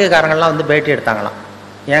 அதுக்கப்புறம் பத்திரிகைக்காரங்கள்லாம் பேட்டி எடுத்தாங்களாம்.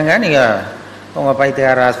 ஏங்க நீங்கள் உங்கள்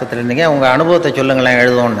பைத்தியகார ஆஸ்பத்திரி இருந்தீங்க, உங்கள் அனுபவத்தை சொல்லுங்களேன்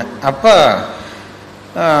எழுதுவோன்னு. அப்போ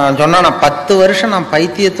சொன்னால், நான் 10 வருஷம் நான்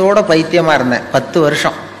பைத்தியமாக இருந்தேன். 10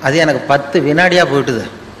 வருஷம், அது எனக்கு 10 வினாடியாக போயிட்டுது.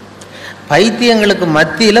 பைத்தியங்களுக்கு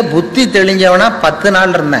மத்தியில் புத்தி தெளிஞ்சவனா 10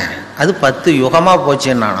 நாள் இருந்தேன், அது 10 யுகமாக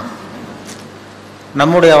போச்சுன்னு நானும்.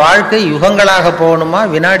 நம்முடைய வாழ்க்கை யுகங்களாக போகணுமா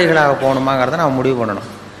வினாடிகளாக போகணுமாங்கிறத நம்ம முடிவு பண்ணணும்.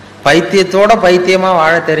 பைத்தியமாக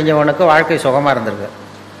வாழ தெரிஞ்சவனுக்கு வாழ்க்கை சுகமாக இருந்திருக்கு.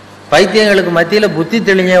 பைத்தியங்களுக்கு மத்தியில் புத்தி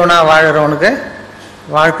தெளிஞ்சவனாக வாழறவனுக்கு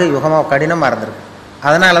வாழ்க்கை யுகமாக கடினமாக இருந்திருக்கு.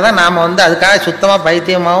 அதனால தான் நாம் அதுக்காக சுத்தமாக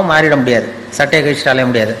பைத்தியமாகவும் மாறிட முடியாது, சட்டையை கழிச்சுட்டு அலைய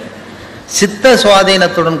முடியாது. சித்த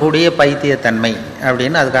சுவாதீனத்துடன் கூடிய பைத்தியத்தன்மை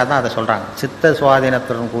அப்படின்னு அதுக்காக தான் அதை சொல்கிறாங்க. சித்த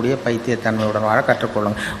சுவாதீனத்துடன் கூடிய பைத்தியத்தன்மையுடன் வாழ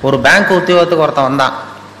கற்றுக்கொள்ளுங்க. ஒரு பேங்க் உத்தியோகத்துக்கு ஒருத்தன் வந்தான்,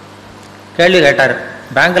 கேள்வி கேட்டார்.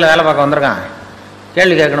 பேங்க்கில் வேலை பார்க்க வந்திருக்கான்,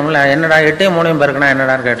 கேள்வி கேட்கணும்ல, என்னடா 8ஐயும் 3ஐயும் பெருக்குனா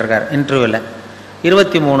என்னடான்னு கேட்டிருக்காரு. இன்டர்வியூவில்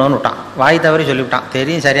 23ன்னு விட்டான், வாய் தவறி சொல்லிவிட்டான்.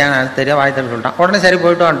 தெரியும், சரியான தெரியும், வாய் தவறி சொல்லிட்டான். உடனே சரி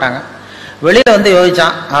போயிட்டு வந்துட்டாங்க. வெளியில்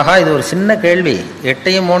யோசித்தான், ஆஹா இது ஒரு சின்ன கேள்வி,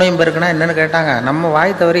 8ஐயும் 3ஐயும் பெருக்குனா என்னென்னு கேட்டாங்க, நம்ம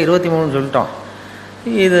வாய் தவறி 23ன்னு சொல்லிட்டோம்,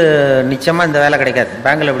 இது நிச்சயமாக இந்த வேலை கிடைக்காது,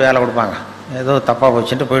 பேங்கில் எப்படி வேலை கொடுப்பாங்க, ஏதோ தப்பாக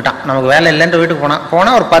போச்சுன்ட்டு போயிட்டான். நமக்கு வேலை இல்லைன்ட்டு வீட்டுக்கு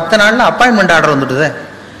போனால் ஒரு 10 நாளில் அப்பாயின்மெண்ட் ஆர்டர் வந்துட்டுது,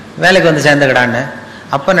 வேலைக்கு சேர்ந்துக்கிடான்னு.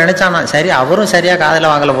 அப்போ நினச்சானா, சரி அவரும் சரியாக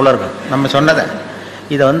காதில் வாங்கலை போல இருக்கு நம்ம சொன்னதை,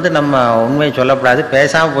 இதை நம்ம உண்மையை சொல்லக்கூடாது,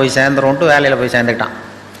 பேசாமல் போய் சேர்ந்துருவோன்ட்டு வேலையில் போய் சேர்ந்துக்கிட்டான்.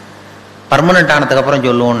 பர்மனெண்ட் ஆனதுக்கப்புறம்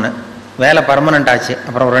சொல்லுவோன்னு. வேலை பர்மனெண்ட் ஆச்சு.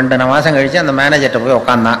 அப்புறம் 2 மாதம் கழித்து அந்த மேனேஜர்கிட்ட போய்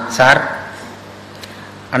உட்காந்தான். சார்,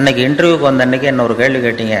 அன்னைக்கு இன்டர்வியூக்கு வந்த அன்றைக்கி என்ன ஒரு கேள்வி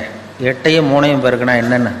கேட்டீங்க, 8ஐயும் 3ஐயும் பெருக்குனா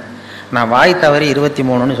என்னென்னு, நான் வாய் தவறி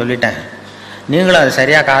 23ன்னு சொல்லிட்டேன், நீங்களும் அது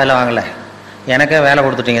சரியாக காதில் வாங்கலை, எனக்கே வேலை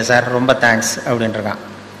கொடுத்துட்டீங்க சார், ரொம்ப தேங்க்ஸ் அப்படின்ட்டுருக்கான்.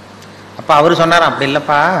 அப்போ அவர் சொன்னார், அப்படி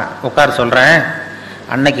இல்லைப்பா உட்கார் சொல்கிறேன்,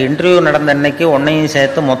 அன்னைக்கு இன்டர்வியூ நடந்த அன்னைக்கு உன்னையும்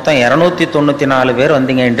சேர்த்து மொத்தம் 294 பேர்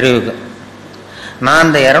வந்தீங்க இன்டர்வியூக்கு. நான்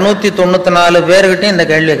அந்த 294 பேர்கிட்டையும் இந்த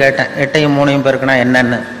கேள்வியை கேட்டேன், 8ஐயும் 3ஐயும் பெருக்குனா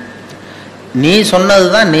என்னன்னு. நீ சொன்னது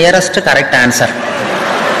தான் நியரஸ்ட் கரெக்ட் ஆன்சர்.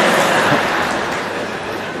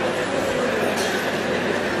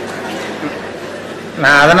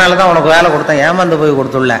 நான் அதனால தான் உனக்கு வேலை கொடுத்தேன், ஏமாந்து போய்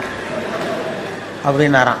கொடுத்துள்ள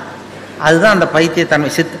அப்படின்னாராம். அதுதான் அந்த பைத்தியத்தன்மை.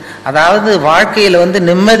 அதாவது வாழ்க்கையில்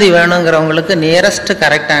நிம்மதி வேணுங்கிறவங்களுக்கு நியரஸ்ட்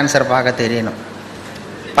கரெக்ட் ஆன்சர் பார்க்க தெரியணும்.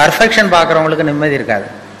 பர்ஃபெக்ஷன் பார்க்குறவங்களுக்கு நிம்மதி இருக்காது.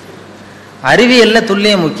 அறிவியலில்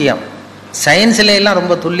துல்லியம் முக்கியம், சயின்ஸ்லாம்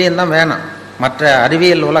ரொம்ப துல்லியம் தான் வேணும். மற்ற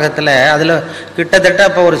அறிவியல் உலகத்தில் அதில் கிட்டத்தட்ட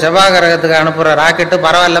இப்போ ஒரு செவ்வாய் கிரகத்துக்கு அனுப்புகிற ராக்கெட்டு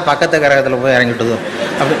பரவாயில்ல பக்கத்து கிரகத்தில் போய் இறங்கிட்டுது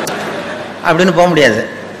அப்படின்னு போக முடியாது.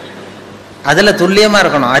 அதில் துல்லியமாக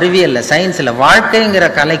இருக்கணும். அறிவியலில் சயின்ஸில் வாழ்க்கைங்கிற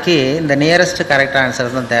கலைக்கு இந்த நியரஸ்ட் கரெக்ட்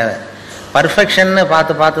ஆன்சர் தான் தேவை. பர்ஃபெக்ஷன்னு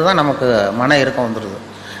பார்த்து தான் நமக்கு மன இறுக்கம் வந்துடுது.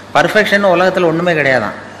 பர்ஃபெக்ஷன் உலகத்தில் ஒன்றுமே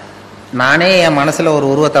கிடையாதான். நானே என் மனசில் ஒரு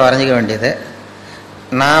உருவத்தை வரைஞ்சிக்க வேண்டியது,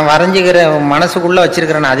 நான் வரைஞ்சிக்கிற மனசுக்குள்ளே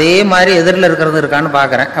வச்சிருக்கிறேன் அதே மாதிரி எதிரில் இருக்கிறது இருக்கான்னு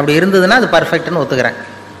பார்க்குறேன். அப்படி இருந்ததுன்னா அது பர்ஃபெக்ட்னு ஒத்துக்கிறேன்,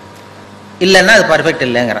 இல்லைன்னா அது பர்ஃபெக்ட்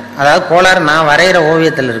இல்லைங்கிறேன். அதாவது கோளாறு நான் வரைகிற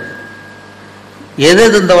ஓவியத்தில் இருக்குது. எது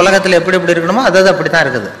இந்த உலகத்தில் எப்படி எப்படி இருக்கணுமோ அது அப்படி தான்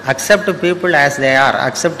இருக்குது. Accept people as they are,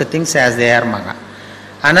 accept things as தே ஆர்மாங்க.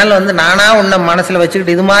 அதனால் நானாக உன்னை மனசில்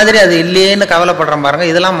வச்சுக்கிட்டு இது மாதிரி அது இல்லையேன்னு கவலைப்படுறேன் பாருங்க,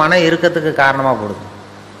 இதெல்லாம் மன இறுக்கத்துக்கு காரணமாக போடுது.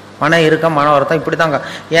 மன இறுக்கம், மன வருத்தம் இப்படி தாங்க.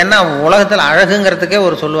 ஏன்னா உலகத்தில் அழகுங்கிறதுக்கே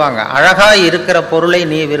ஒரு சொல்லுவாங்க, அழகாக இருக்கிற பொருளை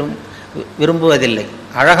நீ விரும்புவதில்லை,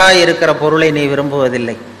 அழகாக இருக்கிற பொருளை நீ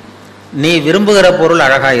விரும்புவதில்லை, நீ விரும்புகிற பொருள்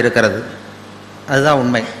அழகாக இருக்கிறது. அதுதான்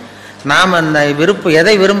உண்மை. நாம் அந்த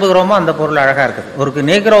எதை விரும்புகிறோமோ அந்த பொருள் அழகாக இருக்குது. ஒரு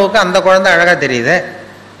நீக்கிறவுக்கு அந்த குழந்தை அழகாக தெரியுது,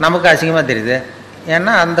 நமக்கு அசிங்கமாக தெரியுது.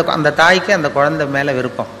 ஏன்னா அந்த தாய்க்கு அந்த குழந்தை மேலே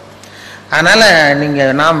விருப்பம். அதனால்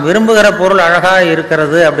நாம் விரும்புகிற பொருள் அழகாக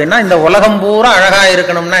இருக்கிறது அப்படின்னா, இந்த உலகம் பூரா அழகாக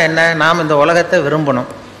இருக்கணும்னா என்ன, நாம் இந்த உலகத்தை விரும்பணும்.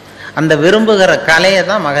 அந்த விரும்புகிற கலையை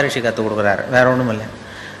தான் மகரிஷி கற்றுக் கொடுக்குறாரு, வேற ஒன்றும் இல்லை.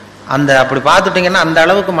 அப்படி பார்த்துட்டிங்கன்னா அந்த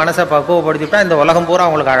அளவுக்கு மனசை பக்குவப்படுத்திவிட்டா இந்த உலகம் பூரா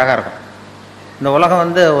அவங்களுக்கு அழகாக இருக்கும். இந்த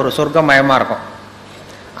உலகம் ஒரு சொர்க்கமயமாக இருக்கும்.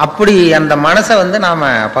 அப்படி அந்த மனசை நாம்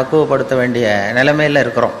பக்குவப்படுத்த வேண்டிய நிலைமையில்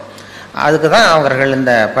இருக்கிறோம். அதுக்கு தான் அவர்கள்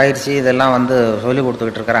இந்த பயிற்சி இதெல்லாம் சொல்லி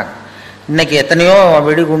கொடுத்துக்கிட்டு இருக்கிறாங்க. இன்றைக்கி எத்தனையோ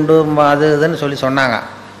வெடிகுண்டு அது இதுன்னு சொன்னாங்க.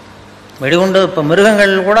 வெடிகுண்டு இப்போ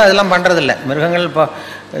மிருகங்கள் கூட அதெல்லாம் பண்ணுறதில்ல. மிருகங்கள் இப்போ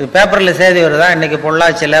பேப்பரில் செய்தி வருதா, இன்றைக்கி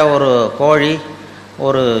பொள்ளாச்சியில் ஒரு கோழி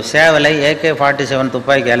ஒரு சேவலை AK-47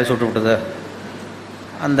 துப்பாக்கியால் சுட்டு விட்டுது.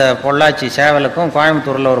 அந்த பொள்ளாச்சி சேவலுக்கும்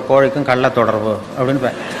கோயம்புத்தூரில் ஒரு கோழிக்கும் கள்ள தொடர்பு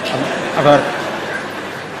அப்படின்னு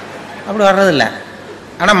அப்படி வர்றதில்லை.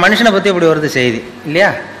 ஆனால் மனுஷனை பற்றி இப்படி வருது செய்தி இல்லையா?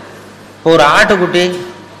 இப்போ ஒரு ஆட்டுக்குட்டி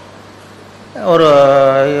ஒரு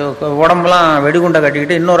உடம்புலாம் வெடிகுண்டை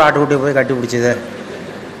கட்டிக்கிட்டு இன்னொரு ஆட்டுக்குட்டியை போய் கட்டி பிடிச்சிது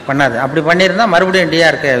பண்ணாது. அப்படி பண்ணியிருந்தால் மறுபடியும்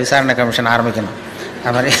DRK விசாரணை கமிஷன் ஆரம்பிக்கணும்.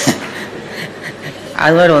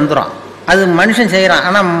 அது மாதிரி வந்துடும். அது மனுஷன் செய்கிறான்,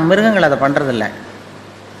 ஆனால் மிருகங்கள் அதை பண்ணுறதில்ல.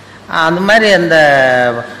 அந்த மாதிரி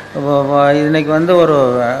இன்னைக்கு ஒரு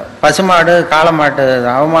பசுமாடு காளமாட்டு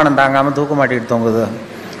அவமானம் தாங்காமல் தூக்க மாட்டிக்கிட்டு தொங்குது.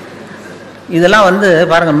 இதெல்லாம்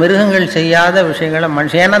பாருங்கள், மிருகங்கள் செய்யாத விஷயங்களை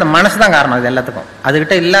மனுஷன், ஏன்னா அந்த மனசு தான் காரணம் இது எல்லாத்துக்கும்.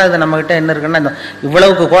 அதுக்கிட்ட இல்லாத நம்மக்கிட்ட என்ன இருக்குன்னா, இந்த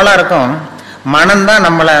இவ்வளவுக்கு கோளாக இருக்கும் மனம்தான்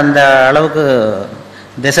நம்மளை அந்த அளவுக்கு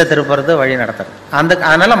திசை திருப்புறது, வழி நடத்துறது.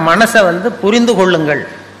 அதனால் மனசை புரிந்து கொள்ளுங்கள்,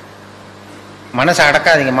 மனசை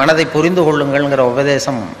அடக்காதீங்க, மனதை புரிந்து கொள்ளுங்கள்ங்கிற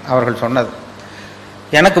உபதேசம் அவர்கள் சொன்னது.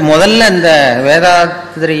 எனக்கு முதல்ல இந்த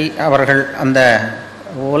வேதாத்திரி அவர்கள் அந்த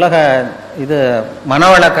உலக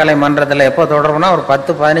மனவளக்கலை மன்றத்தில் எப்போ தொடர்புனா ஒரு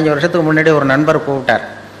 10-15 வருஷத்துக்கு முன்னாடி ஒரு நண்பர் கூப்பிட்டார்.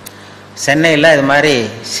 சென்னையில் இது மாதிரி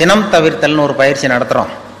சினம் தவிர்த்தல்னு ஒரு பயிற்சி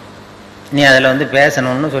நடத்துகிறோம், நீ அதில்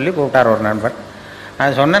பேசணும்னு சொல்லி கூப்பிட்டார் ஒரு நண்பர்.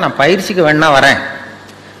 நான் சொன்னேன், நான் பயிற்சிக்கு வேணா வரேன்,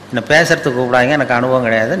 என்னை பேசுறதுக்கு கூப்பிடாங்க, எனக்கு அனுபவம்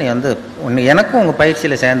கிடையாது, நீ எனக்கும் உங்கள்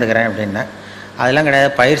பயிற்சியில் சேர்ந்துக்கிறேன் அப்படின்னா. அதெல்லாம்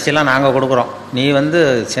கிடையாது, பயிற்சியெல்லாம் நாங்கள் கொடுக்குறோம், நீ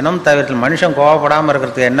சினம் தவிர்த்தல், மனுஷன் கோவப்படாமல்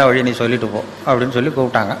இருக்கிறதுக்கு என்ன வழி நீ சொல்லிட்டு போ அப்படின்னு சொல்லி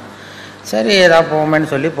கூப்பிட்டாங்க. சரி ஏதாவது போவோமேன்னு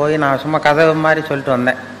சொல்லி போய் நான் சும்மா கதை மாதிரி சொல்லிட்டு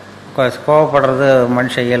வந்தேன். கோவப்படுறது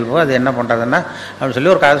மனுஷ இயல்பு, அது என்ன பண்ணுறதுன்னா அப்படின்னு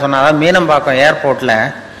சொல்லி ஒரு கதை சொன்னேன். அதாவது மீனம்பாக்கம் ஏர்போர்ட்டில்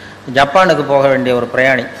ஜப்பானுக்கு போக வேண்டிய ஒரு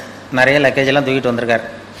பிரயாணி நிறைய லக்கேஜெல்லாம் தூக்கிட்டு வந்திருக்கார்.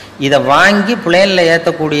 இதை வாங்கி பிளேனில்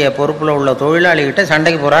ஏற்றக்கூடிய பொறுப்பில் உள்ள தொழிலாளிகிட்ட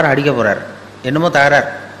சண்டைக்கு போகிறார், அடிக்க போகிறார், என்னமோ தகராறு.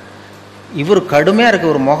 இவர் கடுமையாக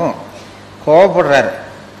இருக்குது ஒரு முகம், கோவப்படுறாரு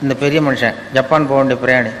இந்த பெரிய மனுஷன், ஜப்பான் போக வேண்டிய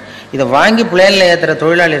பிரயாணி. இதை வாங்கி பிளேனில் ஏற்றுற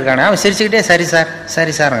தொழிலாளி இருக்கானே, அவன் சிரிச்சுக்கிட்டே சரி சார்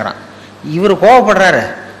சரி சாருங்கிறான். இவர் கோவப்படுறாரு,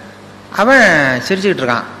 அவன் சிரிச்சுக்கிட்டு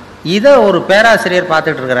இருக்கான். இதை ஒரு பேராசிரியர்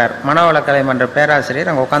பார்த்துட்டு இருக்கிறார், மனவளக்கலை மன்ற பேராசிரியர்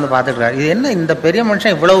அங்கே உட்காந்து பார்த்துட்டு இருக்கார். இது என்ன இந்த பெரிய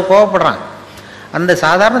மனுஷன் இவ்வளவு கோவப்படுறான், அந்த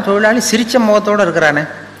சாதாரண தொழிலாளி சிரிச்ச முகத்தோடு இருக்கிறானே,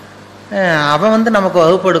 அவன் நமக்கு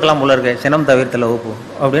வகுப்பு எடுக்கலாம் போல இருக்கு, சினம் தவிர்த்தல் வகுப்பு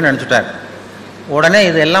அப்படின்னு நினச்சிட்டார். உடனே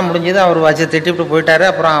இது எல்லாம் முடிஞ்சது, அவர் வச்சு திட்டிவிட்டு போயிட்டார்.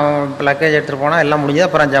 அப்புறம் அவன் லக்கேஜ் எடுத்துகிட்டு போனால் எல்லாம் முடிஞ்சது.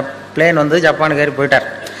 அப்புறம் பிளேன் ஜப்பானுக்கு ஏறி போயிட்டார்.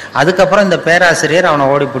 அதுக்கப்புறம் இந்த பேராசிரியர் அவனை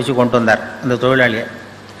ஓடி பிடிச்சி கொண்டு வந்தார் அந்த தொழிலாளியை.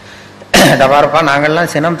 டபாரப்பா, நாங்கள்லாம்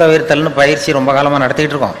சினம் தவிர்த்தல்னு பயிற்சி ரொம்ப காலமாக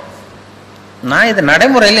நடத்திக்கிட்டு இருக்கோம், நான் இது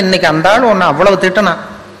நடைமுறையில் இன்னைக்கு அந்த ஆள் ஒன்று அவ்வளவு திட்டனா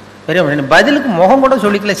பெரிய பதிலுக்கு முகம் கூட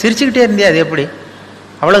சொல்லிக்கல, சிரிச்சுக்கிட்டே இருந்தியா, அது எப்படி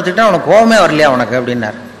அவ்வளோ திட்டம், அவனுக்கு கோவமே வரலையா உனக்கு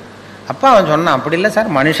அப்படின்னார். அப்போ அவன் சொன்னான், அப்படி இல்லை சார்,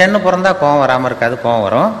 மனுஷன்னு பிறந்தா கோவம் வராமல் இருக்காது, கோவம்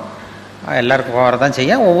வரும், எல்லாருக்கும் கோவம் வரதான்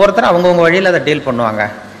செய்யும், ஒவ்வொருத்தரும் அவங்கவுங்க வழியில் அதை டீல் பண்ணுவாங்க.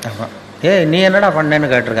 நீ என்னடா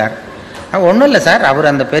பண்ணேன்னு கேட்டிருக்காரு. ஒன்றும் இல்லை சார்,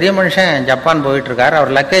 அவர் அந்த பெரிய மனுஷன் ஜப்பான் போயிட்டுருக்கார்,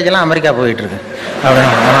 அவர் லக்கேஜெல்லாம் அமெரிக்கா போயிட்டுருக்கு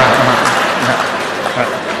அப்படின்னு.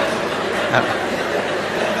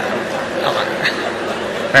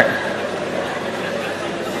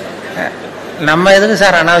 நம்ம எதுக்கு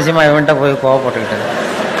சார் அனாவசியமாக இவன்ட்ட போய் கோவப்பட்டுக்கிட்டது,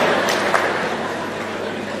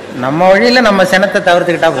 நம்ம வழியில் நம்ம சினத்தை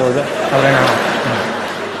தவிர்த்துக்கிட்டா போகுது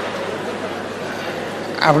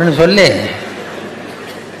அப்படின்னு சொல்லி,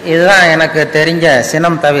 இதுதான் எனக்கு தெரிஞ்ச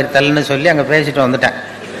சினம் தவிர்த்தல்னு சொல்லி அங்கே பேசிட்டு வந்துட்டேன்.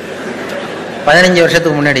 15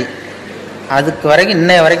 வருஷத்துக்கு முன்னாடி. அதுக்கு வரைக்கும்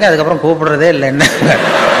இன்னைய வரைக்கும் அதுக்கப்புறம் கூப்பிடுறதே இல்லை. என்ன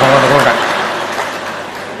கூப்பிட்டேன்.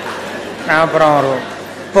 நான் அப்புறம்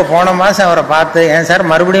இப்போ போன மாதம் அவரை பார்த்து, ஏன் சார்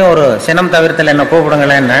மறுபடியும் ஒரு சினம் தவிர்த்தல் என்ன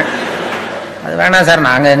கூப்பிடுங்களேன். என்ன அது வேணாம் சார்,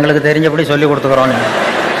 நாங்கள் எங்களுக்கு தெரிஞ்சபடி சொல்லி கொடுத்துக்குறோம்,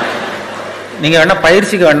 நீங்கள் வேணால்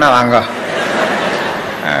பயிற்சிக்கு வேணா வாங்க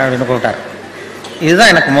அப்படின்னு கூப்பிட்டார்.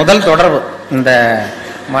 இதுதான் எனக்கு முதல் தொடர்பு. இந்த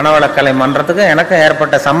மனவளக்கலை மன்றத்துக்கு எனக்கு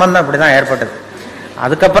ஏற்பட்ட சம்பந்தம் இப்படி தான் ஏற்பட்டது.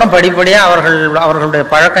 அதுக்கப்புறம் படிப்படியாக அவர்களுடைய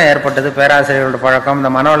பழக்கம் ஏற்பட்டது. பேராசிரியர்களுடைய பழக்கம்,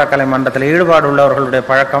 இந்த மனவளக்கலை மன்றத்தில் ஈடுபாடு உள்ளவர்களுடைய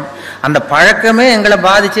பழக்கம், அந்த பழக்கமே எங்களை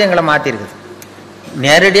பாதித்து எங்களை மாற்றிருக்குது.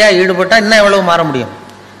 நேரடியாக ஈடுபட்டால் இன்னும் எவ்வளவு மாற முடியும்.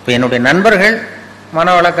 இப்போ என்னுடைய நண்பர்கள்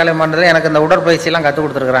மனவளக்கலை மன்றத்தில் எனக்கு இந்த உடற்பயிற்சியெல்லாம் கற்றுக்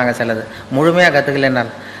கொடுத்துருக்குறாங்க. சிலது முழுமையாக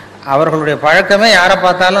கற்றுக்கலைனால் அவர்களுடைய பழக்கமே யாரை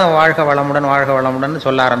பார்த்தாலும் வாழ்க வளமுடன் வாழ்க வளமுடன்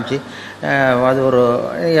சொல்ல ஆரம்பித்து, அது ஒரு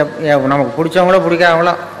நமக்கு பிடிச்சவங்களோ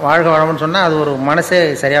பிடிக்காதவங்களோ வாழ்க வளமுடன் சொன்னால் அது ஒரு மனசே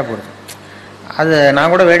சரியாக போடுது. அது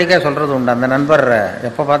நான் கூட வேடிக்கையாக சொல்கிறது உண்டு. அந்த நண்பர்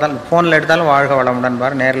எப்போ பார்த்தாலும் ஃபோனில் எடுத்தாலும் வாழ்க வளமுடன்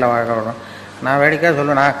பாரு, நேரில் வாழ்க வளம். நான் வேடிக்கையாக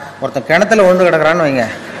சொல்லுவேன், நான் ஒருத்தன் கிணத்துல விழுந்து கிடக்குறான்னு வைங்க,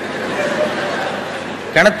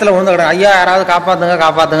 கிணத்துல விழுந்து கிடக்கு, ஐயா யாராவது காப்பாற்றுங்க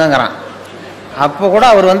காப்பாற்றுங்கிறான். அப்போ கூட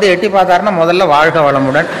அவர் வந்து எட்டி பார்த்தாருன்னா முதல்ல வாழ்க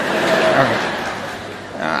வளமுடன்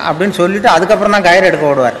அப்படின்னு சொல்லிட்டு அதுக்கப்புறம் தான் கயிறு எடுக்க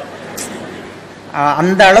ஓடுவார்.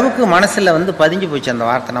 அந்த அளவுக்கு மனசில் வந்து பதிஞ்சு போச்சு அந்த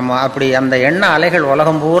வார்த்தை. நம்ம அப்படி அந்த எண்ண அலைகள்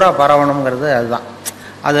உலகம் பூரா பரவணுங்கிறது அதுதான்.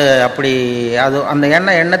 அது அப்படி அது அந்த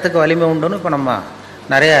எண்ணத்துக்கு வலிமை உண்டுன்னு இப்போ நம்ம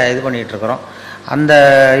நிறைய இது பண்ணிகிட்ருக்குறோம். அந்த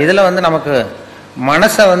இதில் வந்து நமக்கு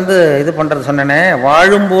மனசை வந்து இது பண்ணுறது சொன்னேனே,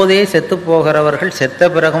 வாழும்போதே செத்து போகிறவர்கள் செத்த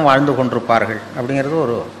பிறகும் வாழ்ந்து கொண்டிருப்பார்கள் அப்படிங்கிறது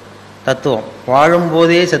ஒரு தத்துவம்.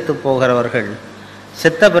 வாழும்போதே செத்து போகிறவர்கள்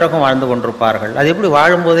செத்த பிறகும் வாழ்ந்து கொண்டிருப்பார்கள். அது எப்படி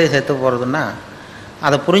வாழும்போதே செத்து போகிறதுன்னா,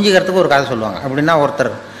 அதை புரிஞ்சுக்கிறதுக்கு ஒரு கதை சொல்லுவாங்க. அப்படின்னா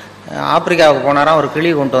ஒருத்தர் ஆப்பிரிக்காவுக்கு போனாராம், ஒரு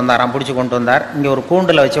கிளி கொண்டு வந்தாராம், பிடிச்சி கொண்டு வந்தார். இங்கே ஒரு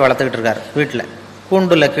கூண்டில் வச்சு வளர்த்துக்கிட்டு இருக்கார். வீட்டில்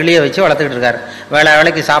கூண்டில் கிளியை வச்சு வளர்த்துக்கிட்டு இருக்கார்.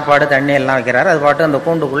 வேலைக்கு சாப்பாடு தண்ணி எல்லாம் வைக்கிறார். அது பாட்டு அந்த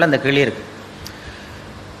கூண்டுக்குள்ளே அந்த கிளி இருக்குது.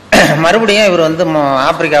 மறுபடியும் இவர் வந்து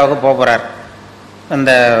ஆப்பிரிக்காவுக்கு போகிறார்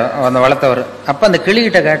அந்த வளர்த்தவர். அப்போ அந்த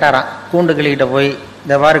கிளிகிட்ட கேட்டாராம், கூண்டு கிளிகிட்ட போய்,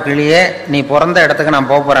 இந்த வார கிளியே, நீ பிறந்த இடத்துக்கு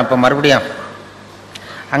நான் போகிறேன் இப்போ மறுபடியும்.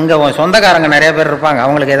 அங்கே உன் சொந்தக்காரங்க நிறைய பேர் இருப்பாங்க,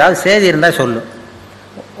 அவங்களுக்கு ஏதாவது செய்தி இருந்தால் சொல்லு,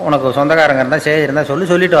 உனக்கு சொந்தக்காரங்க இருந்தால் செய்தி இருந்தால்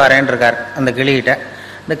சொல்லிட்டு வரேன்னு இருக்கார் அந்த கிளிகிட்ட.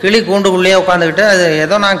 இந்த கிளி கூண்டுக்குள்ளேயே உட்காந்துக்கிட்டு, அது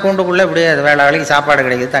ஏதோ நான் கூண்டுக்குள்ளே இப்படியே அது வேலைக்கு சாப்பாடு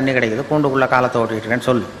கிடைக்குது, தண்ணி கிடைக்குது, கூண்டுக்குள்ளே காலத்தை ஓட்டிகிட்டு இருக்கேன்னு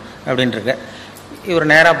சொல்லு அப்படின்ட்டுருக்கு. இவர்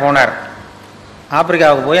நேராக போனார்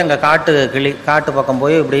ஆப்பிரிக்காவுக்கு. போய் அங்கே காட்டு பக்கம்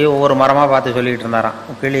போய் இப்படியே ஒவ்வொரு மரமாக பார்த்து சொல்லிகிட்டு இருந்தாராம்.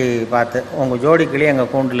 கிளி பார்த்து, உங்கள் ஜோடி கிளி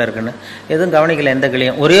எங்கள் கூண்டில் இருக்குன்னு. எதுவும் கவனிக்கல எந்த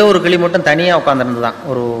கிளியும். ஒரே ஒரு கிளி மட்டும் தனியாக உட்காந்துருந்து தான்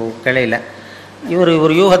ஒரு கிளையில்.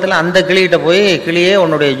 இவர் யூகத்தில் அந்த கிளிகிட்ட போய், கிளியே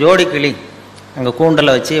உன்னுடைய ஜோடி கிளி அங்கே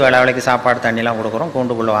கூண்டில் வச்சு வேலைக்கு சாப்பாடு தண்ணிலாம் கொடுக்குறோம்,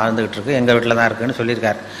 கூண்டுக்குள்ளே வாழ்ந்துக்கிட்டு இருக்கு, எங்கள் வீட்டில் தான் இருக்குன்னு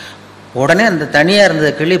சொல்லியிருக்காரு. உடனே அந்த தனியாக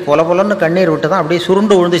இருந்த கிளி பொலன்னு கண்ணீர் விட்டு தான் அப்படியே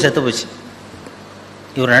சுருண்டு விழுந்து செத்து போச்சு.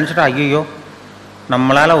 இவர் நினச்சிட்டா, ஐயோ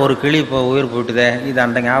நம்மளால் ஒரு கிளி இப்போ உயிர் போயிட்டுதே, இது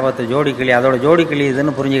அந்த ஞாபகத்தை ஜோடி கிளி, அதோட ஜோடி கிளி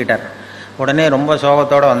இதுன்னு புரிஞ்சுக்கிட்டார். உடனே ரொம்ப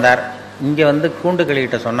சோகத்தோடு வந்தார். இங்கே வந்து கூண்டு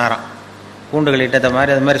கிளிகிட்ட சொன்னாராம். கூண்டு கிளிகிட்ட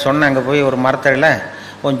அது மாதிரி சொன்ன, அங்கே போய் ஒரு மரத்தடியில்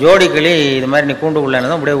உன் ஜோடி கிளி இது மாதிரி நீ கூண்டுக்குள்ளே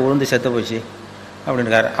தான் அப்படியே விழுந்து செத்து போச்சு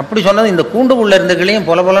அப்படின்னுக்காரு. அப்படி சொன்னது இந்த கூண்டுக்குள்ளே இருந்த கிளியும்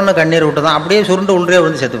பொலன்னு கண்ணீர் விட்டு தான் அப்படியே சுருண்டு உள்ளே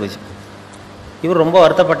விழுந்து செத்து போச்சு. இவர் ரொம்ப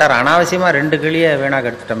வருத்தப்பட்டார், அனாவசியமாக 2 கிளியை வீணாக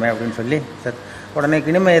எடுத்துட்டோமே அப்படின்னு சொல்லி. உடனே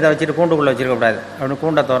கிணிமை இதை வச்சுட்டு கூண்டுக்குள்ளே வச்சுருக்கக்கூடாது அப்படின்னு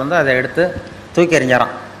கூண்டை திறந்து அதை எடுத்து தூக்கி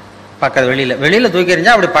எறிஞ்சாராம். பக்கத்து வெளியில் தூக்கி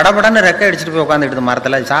எறிஞ்சா அப்படி படப்படன்னு ரெக்கை அடிச்சுட்டு போய் உட்காந்துக்கிட்டு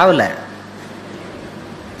மரத்தில். அது சாவில்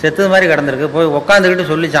செத்தது மாதிரி கிடந்திருக்கு. போய்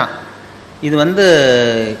உட்காந்துக்கிட்டு சொல்லிச்சான், இது வந்து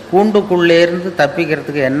கூண்டுக்குள்ளேருந்து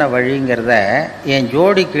தப்பிக்கிறதுக்கு என்ன வழிங்கிறத என்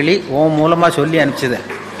ஜோடி கிளி உன் மூலமாக சொல்லி அனுப்பிச்சுது.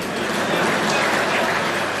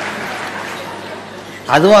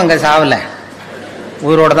 அதுவும் அங்கே சாவில்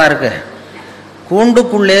உயிரோடு தான் இருக்கு.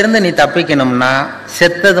 கூண்டுக்குள்ளேருந்து நீ தப்பிக்கணும்னா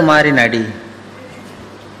செத்தது மாதிரி நடி,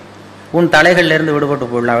 உன் தலைகள்லேருந்து விடுபட்டு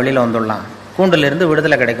போயிடலாம், வெளியில் வந்துடலாம், கூண்டுலேருந்து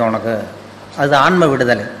விடுதலை கிடைக்கும் உனக்கு. அது ஆன்ம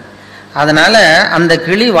விடுதலை. அதனால் அந்த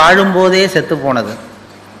கிளி வாழும்போதே செத்து போனது,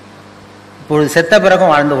 இப்பொழுது செத்த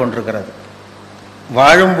பிறகும் வாழ்ந்து கொண்டிருக்கிறது.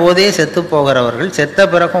 வாழும்போதே செத்து போகிறவர்கள் செத்த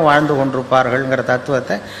பிறகும் வாழ்ந்து கொண்டிருப்பார்கள்ங்கிற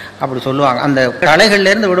தத்துவத்தை அப்படி சொல்லுவாங்க. அந்த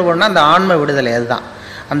தலைகள்லேருந்து விடுபடனா அந்த ஆன்ம விடுதலை. அதுதான்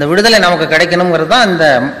அந்த விடுதலை நமக்கு கிடைக்கணுங்கிறது தான் இந்த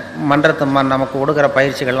மன்றத்து நமக்கு கொடுக்குற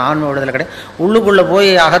பயிற்சிகள். ஆன்ம விடுதலை உள்ளுக்குள்ளே போய்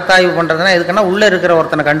அகத்தாய்வு பண்ணுறதுனா எதுக்குன்னா, உள்ளே இருக்கிற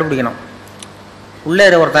ஒருத்தனை கண்டுபிடிக்கணும். உள்ளே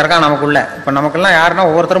ஒருத்தன் இருக்கான் நமக்குள்ளே. இப்போ நமக்கெல்லாம் யாருன்னா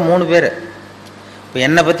ஒவ்வொருத்தரும் 3 பேர். இப்போ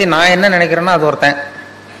என்னை பற்றி நான் என்ன நினைக்கிறேன்னா அது ஒருத்தன்,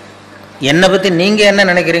 என்னை பற்றி நீங்கள் என்ன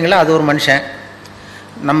நினைக்கிறீங்களோ அது ஒரு மனுஷன்.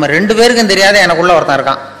 நம்ம 2 பேருக்கும் தெரியாத எனக்குள்ளே ஒருத்தன்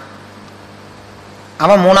இருக்கான்,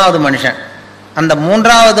 அவன் 3வது மனுஷன். அந்த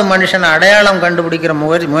 3வது மனுஷனை அடையாளம் கண்டுபிடிக்கிற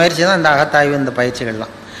முயற்சி தான் இந்த அகத்தாய்வு, இந்த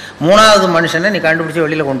பயிற்சிகள்லாம். 3வது மனுஷனை நீ கண்டுபிடிச்சி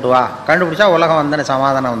வெளியில் கொண்டு வா, கண்டுபிடிச்சா உலகம் வந்து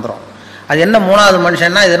சமாதானம் வந்துடும். அது என்ன மூணாவது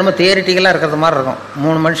மனுஷன்னா இது ரொம்ப தியரிட்டிக்கலாக இருக்கிறது மாதிரி இருக்கும்.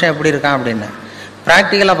 3 மனுஷன் எப்படி இருக்கான் அப்படின்னு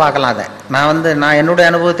ப்ராக்டிக்கலாக பார்க்கலாம். அதை நான் என்னுடைய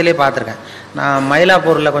அனுபவத்திலே பார்த்துருக்கேன். நான்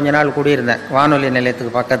மயிலாப்பூரில் கொஞ்ச நாள் குடியிருந்தேன், வானொலி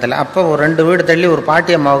நிலையத்துக்கு பக்கத்தில். அப்போ ஒரு 2 வீடு தள்ளி ஒரு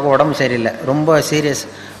பாட்டி அம்மாவுக்கு உடம்பு சரியில்லை, ரொம்ப சீரியஸ்,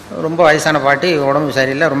 ரொம்ப வயசான பாட்டி, உடம்பு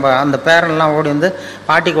சரியில்லை ரொம்ப. அந்த பேரன்லாம் ஓடி வந்து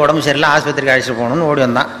பாட்டிக்கு உடம்பு சரியில்லை, ஆஸ்பத்திரிக்கு அழைச்சிட்டு போகணும்னு ஓடி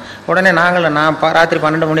வந்தான். உடனே நான் ராத்திரி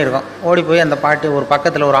 12 மணி இருக்கும், ஓடி போய் அந்த பாட்டி ஒரு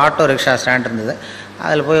பக்கத்தில் ஒரு ஆட்டோ ரிக்ஷா ஸ்டாண்ட் இருந்தது,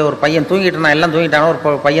 அதில் போய் ஒரு பையன் தூங்கிட்டு இருந்தான், எல்லாம் தூங்கிட்டானோ,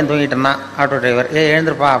 ஒரு பையன் தூங்கிட்டு இருந்தான். ஆட்டோ டிரைவர்,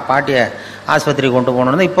 எழுந்திருப்பா, பாட்டியை ஆஸ்பத்திரிக்கு கொண்டு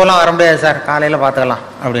போகணுன்னு. இப்போலாம் வர முடியாது சார், காலையில் பார்த்துக்கலாம்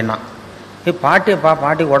அப்படின்னா.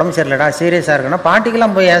 பாட்டிக்கு உடம்பு சரியில்லடா, சீரியஸாக இருக்குன்னா,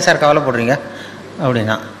 பாட்டிக்கெல்லாம் போய் ஏன் சார் கவலைப்படுறீங்க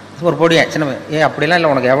அப்படின்னா. ஒரு பொடியன் சின்ன பையன், அப்படிலாம்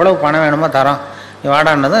இல்லை, உனக்கு எவ்வளோ பணம் வேணுமோ தரோம், நீ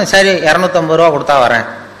வாடான்னதும் சரி 250 ரூபா கொடுத்தா வரேன்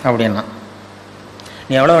அப்படின்னா.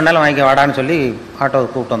 நீ எவ்வளோ வேணாலும் வாங்கிக்க வாடான்னு சொல்லி ஆட்டோவை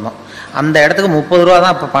கூப்பிட்டு வந்தோம். அந்த இடத்துக்கு 30 ரூபா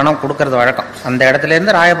தான் இப்போ பணம் கொடுக்கறது வழக்கம். அந்த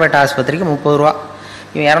இடத்துலேருந்து ராயப்பேட்டை ஆஸ்பத்திரிக்கு 30 ரூபா.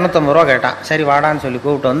 இவன் 250 ரூபா கேட்டான். சரி வாடான்னு சொல்லி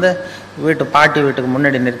கூப்பிட்டு வந்து பாட்டி வீட்டுக்கு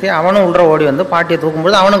முன்னாடி நிறுத்தி அவனும் உள்ள ஓடி வந்து பாட்டியை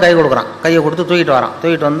தூக்கும்போது அவனும் கை கொடுக்குறான். கையை கொடுத்து தூக்கிட்டு வரான்.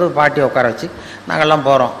 தூக்கிட்டு வந்து பாட்டியை உட்கார வச்சு நாங்கள்லாம்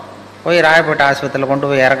போகிறோம். போய் ராயப்பேட்டை ஆஸ்பத்திரியில் கொண்டு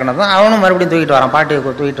போய் இறக்குனதும் அவனும் மறுபடியும் தூக்கிட்டு வரான். பாட்டியை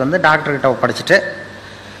தூக்கிட்டு வந்து டாக்டர்கிட்ட ஒப்படைச்சிட்டு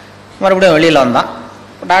மறுபடியும் வெளியில் வந்தான்.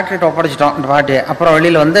 டாக்டர்கிட்ட ஒப்படைச்சிட்டோம் இந்த பாட்டியை. அப்புறம்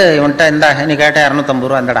வெளியில் வந்து இவன்கிட்ட இந்தா நீ கேட்ட 250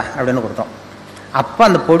 ரூபா இந்தடா அப்படின்னு கொடுத்தோம். அப்போ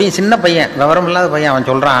அந்த சின்ன பையன், விவரம் இல்லாத பையன், அவன்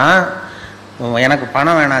சொல்கிறான், எனக்கு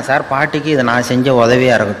பணம் வேணாம் சார், பாட்டிக்கு இது நான் செஞ்ச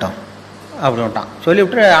உதவியாக இருக்கட்டும் அப்படின்ட்டான்.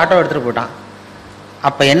 சொல்லிவிட்டு ஆட்டோ எடுத்துகிட்டு போயிட்டான்.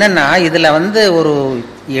 அப்போ என்னென்னா இதில் வந்து ஒரு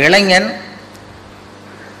இளைஞன்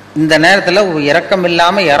இந்த நேரத்தில் இரக்கம்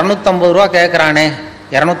இல்லாமல் 250 ரூபா கேட்குறானே,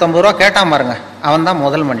 250 ரூபா கேட்டான் பாருங்க, அவன் தான்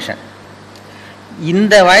முதல் மனுஷன்.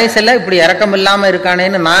 இந்த வயசில் இப்படி இரக்கம் இல்லாமல்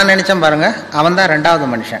இருக்கானேன்னு நான் நினச்சேன் பாருங்க, அவன் தான் 2வது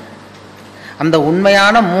மனுஷன். அந்த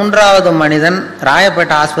உண்மையான 3வது மனிதன்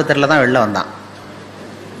ராயப்பேட்டை ஆஸ்பத்திரியில் தான் வெளில வந்தான்.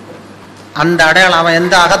 அந்த அடையாளம், அவன்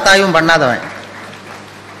எந்த அகத்தாயும் பண்ணாதவன்.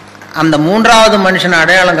 அந்த 3வது மனுஷன்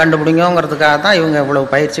அடையாளம் கண்டுபிடிங்கிறதுக்காக தான் இவங்க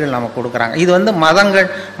இவ்வளவு பயிற்சிகள் நமக்கு கொடுக்குறாங்க. இது வந்து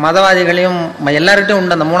மதவாதிகளையும் எல்லார்கிட்டையும்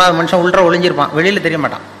உண்டு. அந்த 3வது மனுஷன் உள்ள ஒளிஞ்சிருப்பான், வெளியில் தெரிய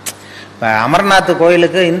மாட்டான். இப்போ அமர்நாத்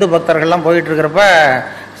கோயிலுக்கு இந்து பக்தர்கள்லாம் போயிட்டு இருக்கிறப்ப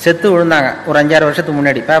செத்து விழுந்தாங்க ஒரு 5-6 வருஷத்துக்கு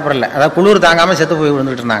முன்னாடி பேப்பரில். அதாவது குளிர் தாங்காமல் செத்து போய்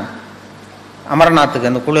விழுந்துட்டு இருந்தாங்க அமர்நாத்துக்கு,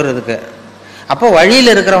 அந்த குளிர் இதுக்கு. அப்போ வழியில்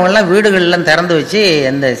இருக்கிறவங்கெல்லாம் வீடுகள்லாம் திறந்து வச்சு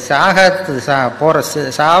இந்த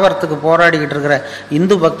சாவறதுக்கு போராடிக்கிட்டு இருக்கிற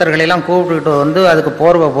இந்து பக்தர்களெல்லாம் கூப்பிட்டுக்கிட்டு வந்து அதுக்கு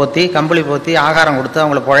போர்வை போற்றி கம்பளி போற்றி ஆகாரம் கொடுத்து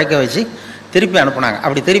அவங்கள பிழைக்க வச்சு திருப்பி அனுப்புனாங்க.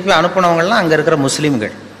 அப்படி திருப்பி அனுப்புனவங்கலாம் அங்கே இருக்கிற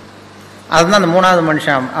முஸ்லீம்கள். அதுதான் அந்த 3வது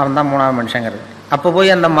மனுஷன், அவன் தான் 3வது மனுஷங்கிறது. அப்போ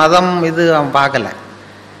போய் அந்த மதம் இது அவன் பார்க்கல.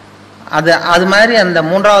 அது மாதிரி அந்த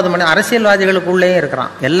 3வது மனிதன் அரசியல்வாதிகளுக்குள்ளேயும்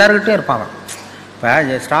இருக்கிறான், எல்லாருக்கிட்டையும் இருப்பாங்க. இப்போ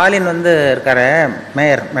ஸ்டாலின் வந்து இருக்காரு,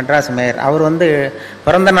 மேயர், மெட்ராஸ் மேயர், அவர் வந்து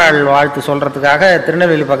பிறந்த நாள் வாழ்த்து சொல்கிறதுக்காக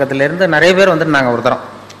திருநெல்வேலி பக்கத்துலேருந்து நிறைய பேர் வந்துருந்தாங்க.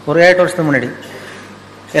 ஒரு 8 வருஷத்துக்கு முன்னாடி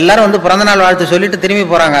எல்லாரும் வந்து பிறந்தநாள் வாழ்த்து சொல்லிட்டு திரும்பி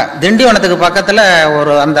போகிறாங்க. திண்டிவனத்துக்கு பக்கத்தில்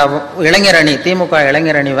அந்த இளைஞர் அணி, திமுக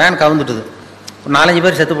இளைஞர் அணி வேன் கவுந்துட்டுது. ஒரு 4-5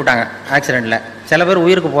 பேர் செத்து போட்டாங்க ஆக்சிடெண்ட்டில். சில பேர்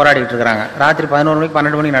உயிருக்கு போராடிட்டு இருக்கிறாங்க. ராத்திரி 11 மணிக்கு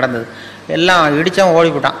 12 மணிக்கு நடந்தது. எல்லாம் இடித்தவன்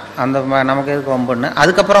ஓடி போட்டான். அந்த நமக்கு எதுக்கு வம்புன்னு.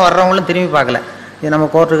 அதுக்கப்புறம் வர்றவங்களும் திரும்பி பார்க்கல, இது நம்ம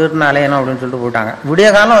கோர்ட்டுக்கிட்டு அலையணும் அப்படின்னு சொல்லிட்டு போயிட்டாங்க. விடிய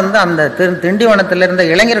காலம் வந்து அந்த திண்டிவனத்தில் இருந்த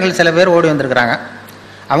இளைஞர்கள் சில பேர் ஓடி வந்திருக்கிறாங்க.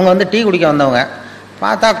 அவங்க வந்து டீ குடிக்க வந்தவங்க.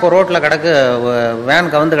 பார்த்தா ரோட்டில் கிடக்கு,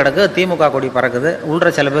 வேன் கவுந்து கிடக்கு, திமுக கொடி பறக்குது.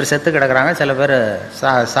 உள்ள சில பேர் செத்து கிடக்குறாங்க, சில பேர்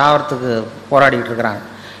சாவறதுக்கு போராடிக்கிட்டு இருக்கிறாங்க.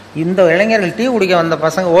 இந்த இளைஞர்கள் டீ குடிக்க வந்த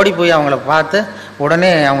பசங்க ஓடி போய் அவங்கள பார்த்து உடனே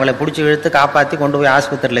அவங்கள பிடிச்சி இழுத்து காப்பாற்றி கொண்டு போய்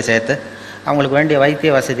ஆஸ்பத்திரியில் சேர்த்து அவங்களுக்கு வேண்டிய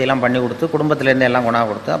வைத்திய வசதியெல்லாம் பண்ணி கொடுத்து குடும்பத்திலேருந்து எல்லாம் குணம்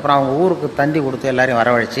கொடுத்து அப்புறம் அவங்க ஊருக்கு தந்தி கொடுத்து எல்லாரையும்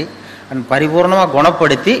வரவழைச்சி பரிபூர்ணமாக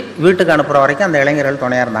குணப்படுத்தி வீட்டுக்கு அனுப்புகிற வரைக்கும் அந்த இளைஞர்கள்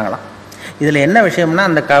துணையாக இருந்தாங்களாம். இதில் என்ன விஷயம்னா,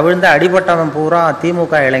 அந்த கவிழ்ந்த அடிபட்டவன் பூரா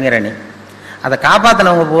திமுக இளைஞரணி, அதை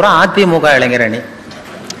காப்பாற்றினவங்க பூரா அதிமுக இளைஞரணி.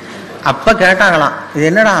 அப்போ கேட்டாங்களாம், இது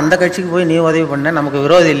என்னடா அந்த கட்சிக்கு போய் நீ உதவி பண்ண, நமக்கு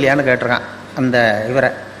விரோதி இல்லையான்னு கேட்டிருக்கான் அந்த இவரை,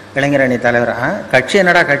 இளைஞரணி தலைவர். கட்சி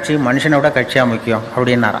என்னடா கட்சி, மனுஷனை விட கட்சியாக முக்கியம்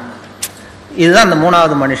அப்படின்னாராம். இதுதான் அந்த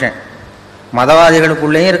 3வது மனுஷன்.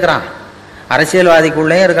 மதவாதிகளுக்குள்ளேயும் இருக்கிறான்,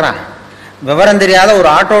 அரசியல்வாதிக்குள்ளேயும் இருக்கிறான், விவரம் தெரியாத ஒரு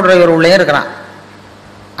ஆட்டோ டிரைவர் உள்ளேயும் இருக்கிறான்.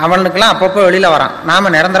 அவனுக்கெல்லாம் அப்பப்போ வெளியில் வரான்.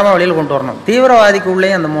 நாம் நிரந்தரமாக வெளியில் கொண்டு வரணும். தீவிரவாதிக்கு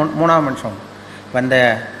உள்ளேயும் அந்த 3வது மனுஷன். இப்போ இந்த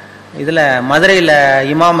இதில் மதுரையில்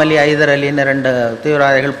இமாம் அலி, ஐதர் அலின்னு 2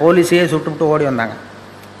 தீவிரவாதிகள் போலீஸையே சுட்டுவிட்டு ஓடி வந்தாங்க.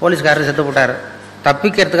 போலீஸ்காரர் செத்து போட்டார்.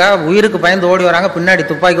 தப்பிக்கிறதுக்காக உயிருக்கு பயந்து ஓடி வராங்க. பின்னாடி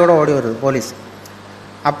துப்பாக்கியோடு ஓடி வருது போலீஸ்.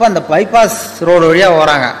 அப்போ அந்த பைபாஸ் ரோடு வழியாக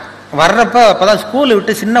வராங்க. வர்றப்ப அப்போ தான் ஸ்கூல்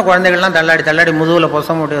விட்டு சின்ன குழந்தைகள்லாம் தள்ளாடி முதுகில்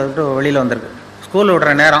பொசம் விட்டு வெளியில் வந்திருக்கு. ஸ்கூல்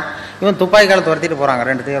விடுற நேரம் இவன் துப்பாக்கியால் துரத்திட்டு போகிறாங்க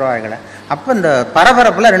 2 தீவிரவாதிகளை. அப்போ இந்த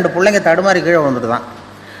பரபரப்பில் 2 பிள்ளைங்க தடுமாறி கீழே விழுந்துட்டு தான்.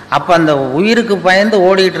 அப்போ அந்த உயிருக்கு பயந்து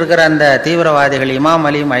ஓடிட்டு இருக்கிற அந்த தீவிரவாதிகள் இமாம்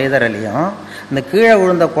அலியும் ஐதர் அலியும் இந்த கீழே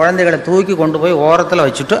விழுந்த குழந்தைகளை தூக்கி கொண்டு போய் ஓரத்தில்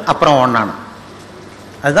வச்சுட்டு அப்புறம் ஓடினான்.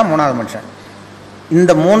 அதுதான் 3வது மனுஷன்.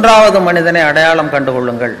 இந்த 3வது மனிதனை அடையாளம்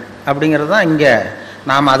கண்டுகொள்ளுங்கள் அப்படிங்கிறது தான் இங்கே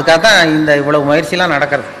நாம் அதுக்காக தான் இந்த இவ்வளவு முயற்சிலாம்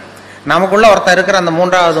நடக்கிறது. நமக்குள்ளே ஒருத்தன் இருக்கிற அந்த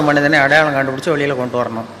மூன்றாவது மனிதனை அடையாளம் கண்டுபிடிச்சி வெளியில் கொண்டு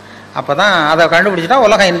வரணும். அப்போ தான் அதை கண்டுபிடிச்சிட்டா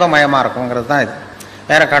உலகம் இன்பமயமாக இருக்குங்கிறது தான் இது.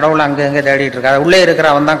 வேறு கடவுள் அங்கே எங்கே தேடிட்டு இருக்கா? உள்ளே இருக்கிற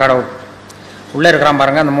அவன் தான் கடவுள். உள்ளே இருக்கிறான்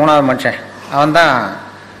பாருங்கள், அந்த மூணாவது மனுஷன், அவன் தான்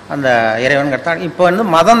அந்த இறைவன் கட்டான். இப்போ வந்து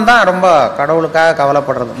மதம் தான் ரொம்ப கடவுளுக்காக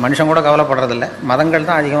கவலைப்படுறது. மனுஷன் கூட கவலைப்படுறதில்ல, மதங்கள்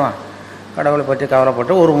தான் அதிகமாக கடவுளை பற்றி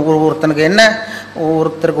கவலைப்பட்டு ஒருத்தனுக்கு என்ன,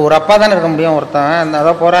 ஒருத்தருக்கு ஒரு அப்பா தானே இருக்க முடியும். ஒருத்தன்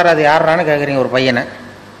அதான் போகிறாரு, அது யாரான்னு கேட்குறீங்க. ஒரு பையனை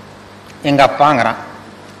எங்கள் அப்பாங்கிறான்.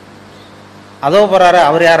 அதோ போகிறாரு,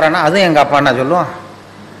 அவர் யாரானா அதுவும் எங்கள் அப்பான்னா சொல்லுவான்.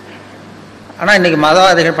 ஆனால் இன்றைக்கி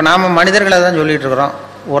மதவாதிகள், இப்போ நாம் மனிதர்களை தான் சொல்லிகிட்டு இருக்கிறோம்.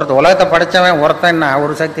 உலகத்தை படைத்தவன் ஒருத்தன் என்ன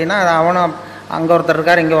ஒரு சக்தினா அது அவனும் அங்கே ஒருத்தர்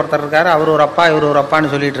இருக்கார், இங்கே ஒருத்தர் இருக்கார், அவர் ஒரு அப்பா இவர் ஒரு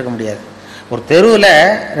அப்பான்னு சொல்லிகிட்டு இருக்க முடியாது. ஒரு தெருவில்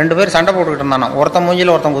 2 பேர் சண்டை போட்டுக்கிட்டு இருந்தானோ, ஒருத்தன்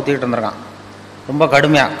மூஞ்சியில் ஒருத்தன் குத்திக்கிட்டு இருந்திருக்கான். ரொம்ப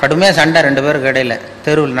கடுமையாக சண்டை 2 பேருக்கு இடையில,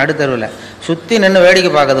 தெருவில் நடு தெருவில் சுற்றி நின்று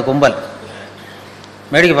வேடிக்கை பார்க்குது கும்பல்,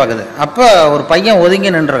 வேடிக்கை பார்க்குது. அப்போ ஒரு பையன்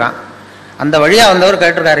ஒதுங்கி நின்றுருக்கான். அந்த வழியாக வந்தவர்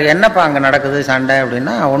கேட்டிருக்காரு, என்னப்பா அங்கே நடக்குது சண்டை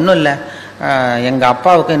அப்படின்னா, ஒன்றும் இல்லை, எங்கள்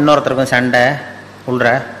அப்பாவுக்கும் இன்னொருத்தருக்கும் சண்டை உள்ற,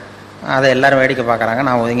 அதை எல்லோரும் வேடிக்கை பார்க்குறாங்க,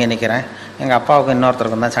 நான் ஒதுங்கி நிற்கிறேன், எங்கள் அப்பாவுக்கும்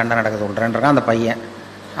இன்னொருத்தருக்கும் தான் சண்டை நடக்குது உள்றேன்றான் அந்த பையன்.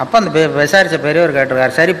 அப்போ அந்த விசாரித்த பெரியவர்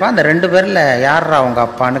கேட்டிருக்காரு, சரிப்பா அந்த 2 பேரில் யாரா அவங்க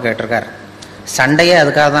அப்பான்னு கேட்டிருக்காரு. சண்டையே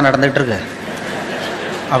அதுக்காக தான் நடந்துகிட்ருக்கு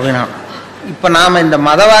அப்படின்னா. இப்போ நாம் இந்த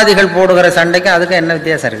மதவாதிகள் போடுகிற சண்டைக்கும் அதுக்கும் என்ன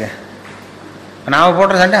வித்தியாசம் இருக்குது? இப்போ நாம்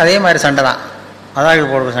போடுற சண்டை அதே மாதிரி சண்டை தான்,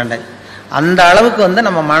 மதவாதிகள் போடுற சண்டை. அந்த அளவுக்கு வந்து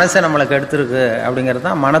நம்ம மனசை நம்மளுக்கு எடுத்துருக்கு அப்படிங்கிறது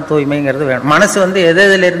தான் மன தூய்மைங்கிறது வேணும். மனசு வந்து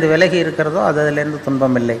எதிலிருந்து விலகி இருக்கிறதோ அதிலிருந்து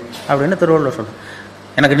துன்பம் இல்லை அப்படின்னு திருவள்ளுவர் சொல்லுவோம்.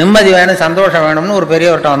 எனக்கு நிம்மதி வேணும், சந்தோஷம் வேணும்னு ஒரு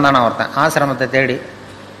பெரியவர்கிட்ட வந்தான் நான் ஒருத்தன், ஆசிரமத்தை தேடி.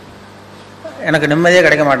 எனக்கு நிம்மதியே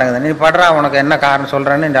கிடைக்க மாட்டேங்குது, நீ படுறா, உனக்கு என்ன காரணம்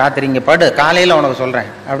சொல்கிறேன்னு, இந்த ராத்திரி இங்கே படு, காலையில் உனக்கு சொல்கிறேன்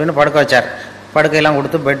அப்படின்னு படுக்க வச்சார். படுக்கையெல்லாம்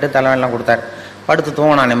கொடுத்து பெட்டு தலைவெல்லாம் கொடுத்தார். படுத்து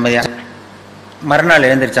தூங்கினான் நிம்மதியாக. மறுநாள்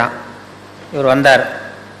எழுந்திரிச்சான். இவர் வந்தார்,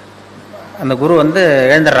 அந்த குரு வந்து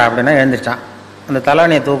எழுந்துடுறா அப்படின்னா எழுந்திரிச்சான். அந்த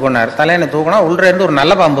தலைவனையை தூக்குனார். தலைவனை தூக்குனா உள்ளேருந்து ஒரு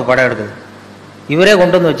நல்ல பாம்பு படம் எடுக்குது. இவரே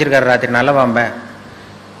கொண்டு வந்து வச்சிருக்காரு ராத்திரி நல்ல பாம்பை.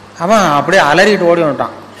 அவன் அப்படியே அலறிட்டு ஓடி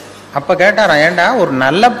வந்துட்டான். அப்போ கேட்டாரான், ஏண்டா ஒரு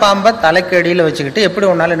நல்ல பாம்பை தலைக்கு அடியில் வச்சுக்கிட்டு எப்படி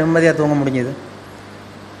உன்னால் நிம்மதியாக தூங்க முடிஞ்சுது?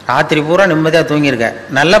 ராத்திரி பூரா நிம்மதியாக தூங்கியிருக்க,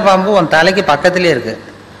 நல்ல பாம்பு உன் தலைக்கு பக்கத்துலேயே இருக்குது,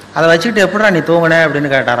 அதை வச்சுக்கிட்டு எப்படிடா நீ தூங்கினேன் அப்படின்னு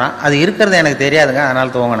கேட்டாரான். அது இருக்கிறது எனக்கு தெரியாதுங்க,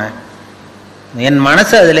 அதனால் தூங்கினேன், என்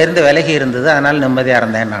மனசு அதிலேருந்து விலகி இருந்தது, அதனால் நிம்மதியாக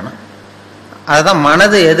இருந்தேன் நான். அதுதான்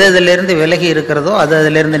மனது எதிலிருந்து விலகி இருக்கிறதோ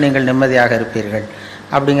அதிலிருந்து நீங்கள் நிம்மதியாக இருப்பீர்கள்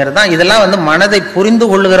அப்படிங்கிறது தான். இதெல்லாம் வந்து மனதை புரிந்து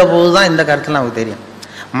கொள்ளுகிற போது தான் இந்த கருத்துலாம் நமக்கு தெரியும்.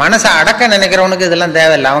 மனசை அடக்க நினைக்கிறவனுக்கு இதெல்லாம்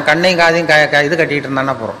தேவையில்லை. அவன் கண்ணையும் காதையும் இது கட்டிகிட்டு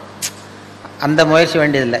இருந்தானா போகிறோம், அந்த முயற்சி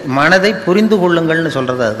வேண்டியதில்லை. மனதை புரிந்து கொள்ளுங்கள்னு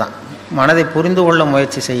சொல்கிறது அதுதான். மனதை புரிந்து கொள்ள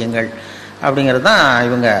முயற்சி செய்யுங்கள் அப்படிங்கிறது தான்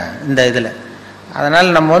இவங்க இந்த இதில்.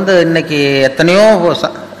 அதனால் நம்ம வந்து இன்றைக்கி எத்தனையோ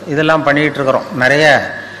இதெல்லாம் பண்ணிகிட்டு இருக்கிறோம். நிறைய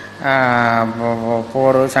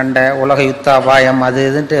போர், சண்டை, உலக யுத்த அபாயம், அது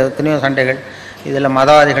இதுன்ட்டு எத்தனையோ சண்டைகள். இதில்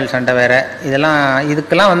மதவாதிகள் சண்டை வேறு. இதெல்லாம்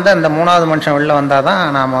இதுக்கெல்லாம் வந்து அந்த மூணாவது மனுஷன் வெளில வந்தால் தான்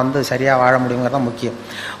நாம் வந்து சரியாக வாழ முடியுங்கிறது தான் முக்கியம்.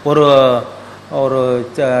 ஒரு ஒரு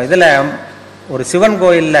இதில் ஒரு சிவன்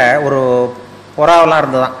கோயிலில் ஒரு புறாவெல்லாம்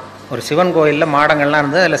இருந்து தான், ஒரு சிவன் கோயிலில் மாடங்கள்லாம்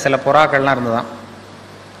இருந்தது, அதில் சில புறாக்கள்லாம் இருந்து தான்.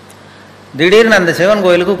 திடீர்னு அந்த சிவன்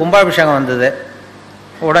கோயிலுக்கு கும்பாபிஷேகம் வந்தது.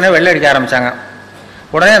 உடனே வெள்ளை அடிக்க ஆரம்பித்தாங்க.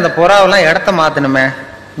 உடனே அந்த புறாவெல்லாம் இடத்த மாற்றணுமே,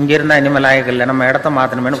 இங்கே இருந்தால் இனிமேல் லாயக்கு இல்லை, நம்ம இடத்த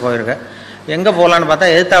மாற்றணுமேனு போயிருக்கு. எங்கே போகலான்னு பார்த்தா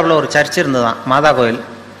எதிர்த்தாப்புல ஒரு சர்ச் இருந்தது தான், மாதா கோயில்.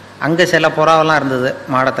 அங்கே சில புறாவெல்லாம் இருந்தது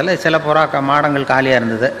மாடத்தில், சில மாடங்கள் காலியாக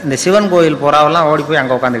இருந்தது. இந்த சிவன் கோயில் புறாவெல்லாம் ஓடி போய்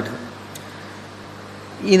அங்கே உட்காந்துக்கிட்டு.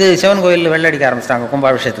 இது சிவன் கோயிலில் வெள்ளை அடிக்க ஆரம்பிச்சிட்டாங்க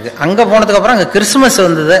கும்பாபிஷேகத்துக்கு. அங்கே போனதுக்கப்புறம் அங்கே கிறிஸ்மஸ்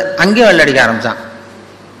வந்தது, அங்கேயும் வெள்ளை அடிக்க ஆரம்பித்தான்.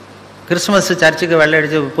 கிறிஸ்மஸ் சர்ச்சுக்கு வெள்ளை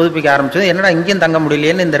அடித்து புதுப்பிக்க ஆரம்பிச்சது. என்னடா இங்கேயும் தங்க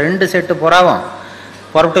முடியலையேன்னு இந்த 2 செட்டு புறாவும்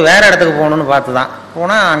புறப்பட்டு வேறு இடத்துக்கு போகணுன்னு பார்த்து தான்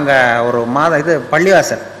போனால் அங்கே ஒரு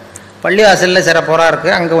பள்ளிவாசலில் சில புறா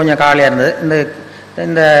இருக்குது, அங்கே கொஞ்சம் காலியாக இருந்தது.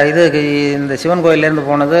 இந்த சிவன் கோயிலேருந்து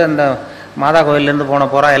போனது, இந்த மாதா கோயிலேருந்து போன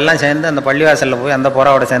புறா எல்லாம் சேர்ந்து அந்த பள்ளிவாசலில் போய் அந்த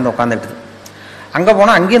புறாவோட சேர்ந்து உட்காந்துக்கிட்டு. அங்கே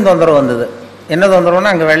போனால் அங்கேயும் தொந்தரவு வந்தது. என்ன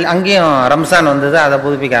தொந்தரவுன்னா அங்கேயும் ரம்சான் வந்தது, அதை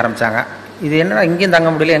புதுப்பிக்க ஆரம்பித்தாங்க. இது என்னடா இங்கேயும் தங்க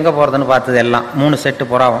முடியல, எங்கே போகிறதுன்னு பார்த்தது எல்லாம் 3 செட்டு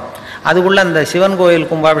புறாவும். அதுக்குள்ளே அந்த சிவன் கோயில்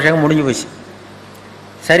கும்பாபிஷேகம் முடிஞ்சு போச்சு.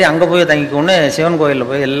 சரி அங்கே போய் தங்கிக்கோன்னு சிவன் கோயிலில்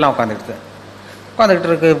போய் எல்லாம் உட்காந்துக்கிட்டு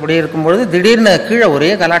இருக்கு. இப்படி இருக்கும்பொழுது திடீர்னு கீழே ஒரே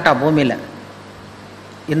கலாட்டா பூமியில்.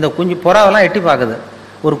 இந்த குஞ்சு புறாவெல்லாம் எட்டி பார்க்குது.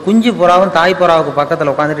 ஒரு குஞ்சு புறாவும் தாய் புறாவுக்கு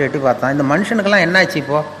பக்கத்தில் உட்காந்துட்டு எட்டி பார்த்தான். இந்த மனுஷனுக்கெல்லாம் என்ன ஆச்சு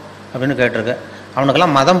இப்போ அப்படின்னு கேட்டிருக்கு.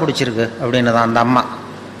 அவனுக்கெல்லாம் மதம் பிடிச்சிருக்கு அப்படின்னு தான் அந்த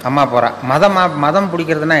அம்மா புறா. மதம்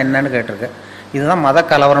பிடிக்கிறதுனா என்னன்னு கேட்டிருக்கு. இதுதான் மத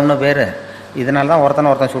கலவரம்னு பேர். இதனால தான்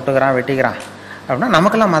ஒருத்தன் சுட்டுக்கிறான், வெட்டிக்கிறான் அப்படின்னா,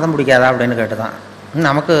 நமக்கெல்லாம் மதம் பிடிக்காதா அப்படின்னு கேட்டுதான்.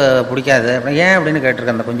 நமக்கு பிடிக்காது அப்படின்னா ஏன் அப்படின்னு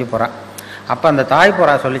கேட்டிருக்கு அந்த குஞ்சு புறா. அப்போ அந்த தாய்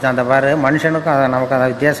புறா சொல்லித்தான், அந்த பாரு மனுஷனுக்கும் நமக்கு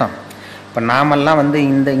அதான் வித்தியாசம். இப்போ நாமெல்லாம் வந்து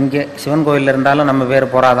இங்கே சிவன் கோயிலில் இருந்தாலும் நம்ம பேர்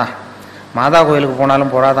போகிறாதான், மாதா கோயிலுக்கு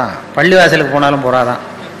போனாலும் போகிறாதான், பள்ளிவாசலுக்கு போனாலும் போகிறாதான்.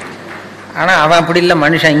 ஆனால் அவன் அப்படி இல்லை.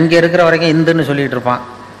 மனுஷன் இங்கே இருக்கிற வரைக்கும் இந்துன்னு சொல்லிகிட்டு இருப்பான்,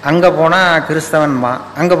 அங்கே போனால் கிறிஸ்தவன்மா,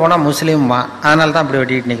 அங்கே போனால் முஸ்லீம்மா, அதனால தான் அப்படி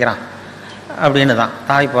வெட்டிட்டு நிற்கிறான் அப்படின்னு தான்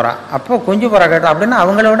தாய் போகிறா. அப்போ குஞ்சு போகிறா கேட்டோம் அப்படின்னா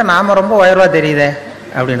அவங்கள விட நாம் ரொம்ப உயர்வாக தெரியுதே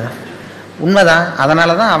அப்படின்னு தான். உண்மைதான்.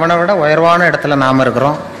 அதனால தான் அவனை விட உயர்வான இடத்துல நாம்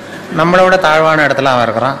இருக்கிறோம், நம்மளை விட தாழ்வான இடத்துல அவன்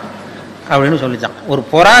இருக்கிறான் அப்படின்னு சொல்லிச்சான். ஒரு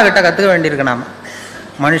புறா கிட்ட கற்றுக்க வேண்டியிருக்கு. நாம்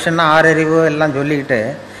மனுஷன்னா ஆறறிவு எல்லாம் சொல்லிக்கிட்டு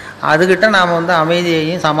அதுக்கிட்ட நாம் வந்து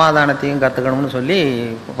அமைதியையும் சமாதானத்தையும் கற்றுக்கணும்னு சொல்லி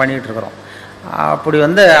பண்ணிகிட்டு இருக்கிறோம். அப்படி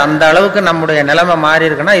வந்து அந்த அளவுக்கு நம்முடைய நிலைமை மாறி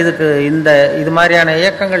இருக்குன்னா இதுக்கு இது மாதிரியான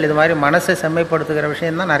இயக்கங்கள், இது மாதிரி மனசை செம்மைப்படுத்துகிற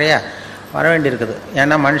விஷயந்தான் நிறையா வர வேண்டியிருக்குது.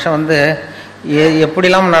 ஏன்னா மனுஷன் வந்து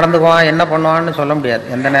எப்படிலாம் நடந்துக்குவான், என்ன பண்ணுவான்னு சொல்ல முடியாது.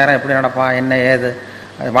 எந்த நேரம் எப்படி நடப்பான், என்ன ஏது.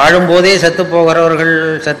 வாழும்போதே செத்து போகிறவர்கள்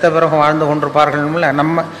செத்த பிறகு வாழ்ந்து கொண்டிருப்பார்கள்.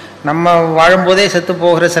 நம்ம வாழும்போதே செத்து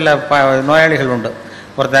போகிற சில நோயாளிகள் உண்டு.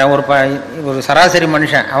 ஒரு சராசரி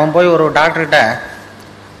மனுஷன் அவன் போய் ஒரு டாக்டர்கிட்ட,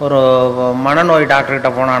 ஒரு மனநோய் டாக்டர்கிட்ட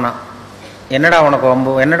போனானா, என்னடா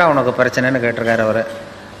உனக்கு பிரச்சனைன்னு கேட்டிருக்காரு அவர்.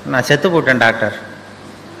 நான் செத்து போட்டேன் டாக்டர்.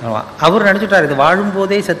 அவர் நினச்சிட்டார் இது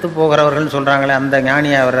வாழும்போதே செத்து போகிறவர்கள்னு சொல்கிறாங்களே, அந்த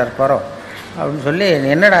ஞானியாக அவர் இருப்பாரோ அப்படின்னு சொல்லி,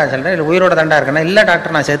 என்னடா சொல்கிறேன், இல்லை உயிரோட தாண்டா இருக்கேன்னா, இல்லை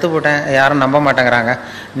டாக்டர் நான் செத்து போட்டேன், யாரும் நம்ப மாட்டேங்கிறாங்க,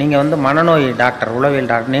 நீங்கள் வந்து மனநோய் டாக்டர், உளவியல்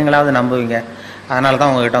டாக்டர், நீங்களாவது நம்புவீங்க, அதனால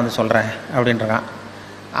தான் உங்ககிட்ட வந்து சொல்கிறேன் அப்படின்றான்.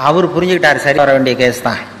 அவர் புரிஞ்சுக்கிட்டார், சரி வர வேண்டிய கேஸ்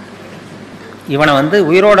தான். இவனை வந்து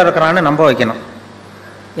உயிரோடு இருக்கிறான்னு நம்ப வைக்கணும்,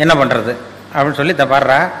 என்ன பண்ணுறது அப்படின்னு சொல்லி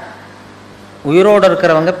பாடுறா. உயிரோடு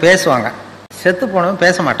இருக்கிறவங்க பேசுவாங்க, செத்து போனவன்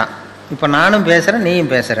பேச மாட்டான். இப்போ நானும் பேசுகிறேன்,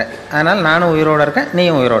 நீயும் பேசுகிற, அதனால் நானும் உயிரோடு இருக்கேன்,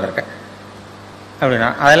 நீயும் உயிரோடு இருக்க அப்படின்னா.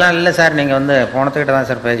 அதெல்லாம் இல்லை சார், நீங்கள் வந்து போனத்துக்கிட்ட தான்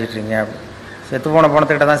சார் பேசிட்டுருங்க, செத்து போன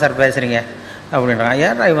போனத்துக்கிட்ட தான் சார் பேசுகிறீங்க அப்படின்றான்.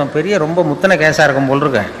 ஏன்னா இவன் பெரிய ரொம்ப முத்தனை கேஸாக இருக்கும் போல்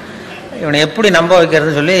இருக்க, இவனை எப்படி நம்ப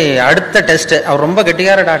வைக்கிறதுன்னு சொல்லி அடுத்த டெஸ்ட்டு. அவர் ரொம்ப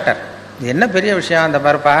கெட்டிக்கார டாக்டர். இது என்ன பெரிய விஷயம், அந்த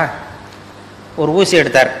பாருப்பா ஒரு ஊசி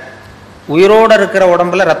எடுத்தார். உயிரோடு இருக்கிற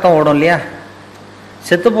உடம்புல ரத்தம் ஓடும் இல்லையா,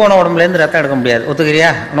 செத்து போன உடம்புலேருந்து ரத்தம் எடுக்க முடியாது,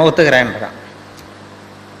 ஒத்துக்கிறியா? நான் ஒத்துக்கிறேன்றான்.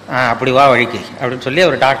 அப்படி வா வழிக்கு அப்படின்னு சொல்லி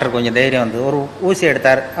அவர் டாக்டர் கொஞ்சம் தைரியம் வந்து ஒரு ஊசி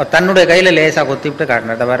எடுத்தார். அவர் தன்னுடைய கையில் லேசாக குத்திவிட்டு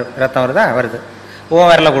காட்டினார். தபார் ரத்தம் வருதா, வருது, ஓ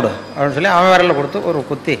விரல கொடு அப்படின்னு சொல்லி அவன் விரல கொடுத்து ஒரு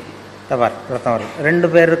குத்தி, தபார் ரத்தம் வருது, 2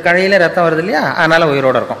 பேர் கையில் ரத்தம் வருது இல்லையா, அதனால்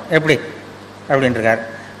உயிரோடு இருக்கும் எப்படி அப்படின்ட்டுருக்கார்.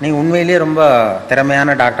 நீங்கள் உண்மையிலேயே ரொம்ப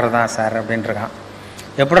திறமையான டாக்டர் தான் சார் அப்படின்ட்டுருக்கான்.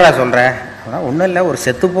 எப்படிடா சொல்கிற அப்படின்னா, ஒன்றும் இல்லை, ஒரு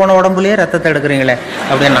செத்து போன உடம்புலேயே ரத்தத்தை எடுக்கிறீங்களே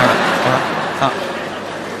அப்படின்னா.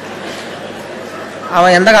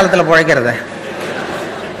 அவன் எந்த காலத்தில் பிழைக்கிறத?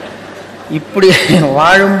 இப்படி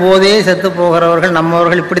வாழும்போதே செத்து போகிறவர்கள்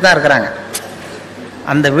நம்மவர்கள் இப்படி தான் இருக்கிறாங்க.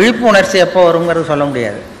 அந்த விழிப்பு உணர்ச்சி எப்போ வருங்கிறது சொல்ல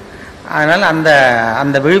முடியாது. அதனால்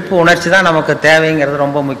அந்த விழிப்பு உணர்ச்சி தான் நமக்கு தேவைங்கிறது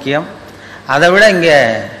ரொம்ப முக்கியம். அதை விட இங்கே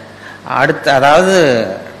அதாவது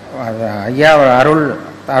ஐயா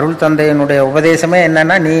அருள் தந்தையினுடைய உபதேசமே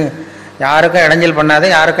என்னென்னா, நீ யாருக்கும் இடைஞ்சல் பண்ணாதே,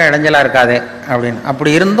 யாருக்கும் இடைஞ்சலாக இருக்காதே அப்படின்னு.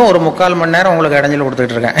 அப்படி இருந்தும் ஒரு 3/4 மணி நேரம் உங்களுக்கு இடைஞ்சல்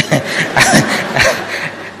கொடுத்துக்கிட்டு இருக்கேன்.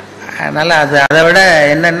 அதனால் அதை விட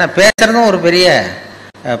என்னென்ன பேசுறதும் ஒரு பெரிய,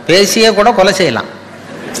 பேசியே கூட கொலை செய்யலாம்,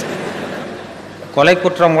 கொலை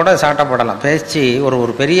குற்றம் கூட சாட்டப்படலாம். பேச்சு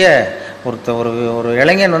ஒரு பெரிய ஒரு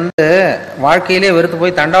இளைஞன் வந்து வாழ்க்கையிலே வெறுத்து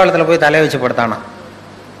போய் தண்டவாளத்தில் போய் தலையை வச்சு படுத்தானா,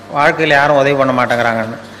 வாழ்க்கையில் யாரும் உதவி பண்ண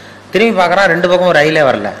மாட்டேங்கிறாங்கன்னு. திரும்பி பார்க்குறான், 2 பக்கமும் ரயிலே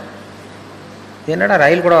வரல. என்னடா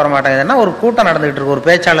ரயில் கூட வர மாட்டேங்குதுன்னா, ஒரு கூட்டம் நடந்துகிட்டு இருக்கு, ஒரு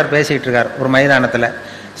பேச்சாளர் பேசிகிட்டு இருக்கார் ஒரு மைதானத்தில்.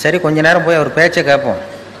 சரி கொஞ்ச நேரம் போய் அவர் பேச்சை கேட்போம்,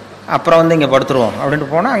 அப்புறம் வந்து இங்கே படுத்துருவோம் அப்படின்ட்டு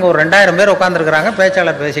போனால் அங்கே ஒரு 2000 பேர் உட்காந்துருக்குறாங்க.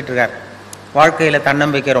 பேச்சாளர் பேசிகிட்டு இருக்கார், வாழ்க்கையில்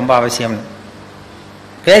தன்னம்பிக்கை ரொம்ப அவசியம்னு.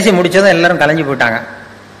 பேசி முடித்ததும் எல்லோரும் கலைஞ்சி போயிட்டாங்க.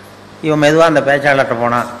 இவன் மெதுவாக அந்த பேச்சாளர்கிட்ட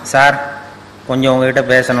போனான். சார் கொஞ்சம் உங்ககிட்ட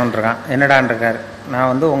பேசணுன்னு இருக்கான். என்னடான் இருக்கார்,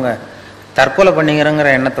 நான் வந்து உங்கள் தற்கொலை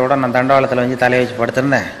பண்ணிக்கிறேங்கிற எண்ணத்தோடு நான் தண்டவாளத்தில் வந்து தலையை வச்சு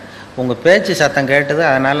படுத்திருந்தேன். உங்கள் பேச்சு சத்தம் கேட்டது,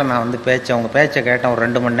 அதனால் நான் வந்து உங்கள் பேச்சை கேட்டேன் ஒரு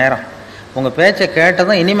 2 மணி நேரம். உங்கள் பேச்சை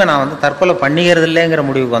கேட்டதும் இனிமேல் நான் வந்து தற்கொலை பண்ணிக்கிறது இல்லைங்கிற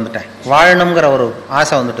முடிவுக்கு வந்துட்டேன், வாழணுங்கிற ஒரு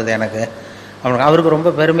ஆசை வந்துட்டுது எனக்கு. அவருக்கு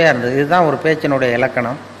ரொம்ப பெருமையாக இருந்தது. இதுதான் ஒரு பேச்சினுடைய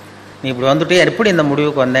இலக்கணம். நீ இப்படி வந்துட்டு எப்படி இந்த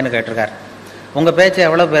முடிவுக்கு வந்தேன்னு கேட்டிருக்கார். உங்கள் பேச்சை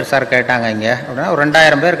எவ்வளோ பேர் சார் கேட்டாங்க இங்கே அப்படின்னா, ஒரு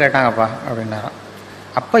 2000 பேர் கேட்டாங்கப்பா அப்படின்னாராம்.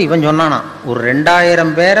 அப்போ இவன் சொன்னானா, ஒரு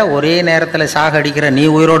 2000 பேரை ஒரே நேரத்தில் சாகடிக்கிற நீ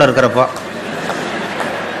உயிரோடு இருக்கிறப்போ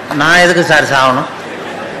நான் எதுக்கு சார் சாகணும்,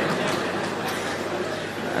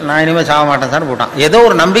 நான் இனிமேல் சாக மாட்டேன் சார் போட்டான். ஏதோ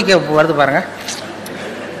ஒரு நம்பிக்கை வருது பாருங்கள்.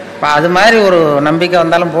 இப்போ அது மாதிரி ஒரு நம்பிக்கை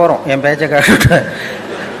வந்தாலும் போகிறோம் என் பேச்சை கேட்டு.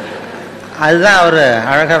 அதுதான் அவர்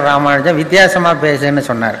அழகர் ராமானுஜன் வித்தியாசமாக பேசுன்னு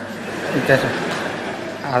சொன்னார். வித்தியாசம்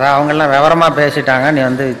அதான் அவங்கெல்லாம் விவரமாக பேசிட்டாங்க, நீ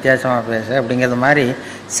வந்து வித்தியாசமாக பேசு அப்படிங்கிறது மாதிரி.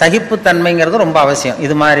 சகிப்புத்தன்மைங்கிறது ரொம்ப அவசியம்.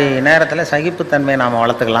 இது மாதிரி நேரத்தில் சகிப்புத்தன்மையை நாம்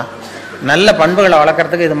வளர்த்துக்கலாம். நல்ல பண்புகளை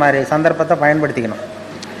வளர்க்குறதுக்கு இது மாதிரி சந்தர்ப்பத்தை பயன்படுத்திக்கணும்.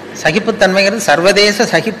 சகிப்புத்தன்மைங்கிறது சர்வதேச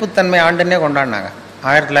சகிப்புத்தன்மை ஆண்டுன்னே கொண்டாடினாங்க.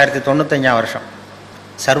 1995 வருஷம்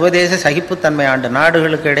சர்வதேச சகிப்புத்தன்மை ஆண்டு.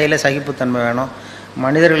 நாடுகளுக்கு இடையில் சகிப்புத்தன்மை வேணும்,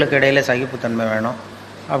 மனிதர்களுக்கு இடையில் சகிப்புத்தன்மை வேணும்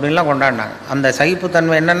அப்படின்லாம் கொண்டாடினாங்க. அந்த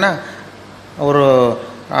சகிப்புத்தன்மை என்னென்னா, ஒரு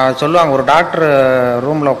சொல்லுவாங்க, ஒரு டாக்டர்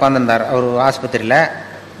ரூமில் உட்காந்துருந்தார் அவர் ஆஸ்பத்திரியில்.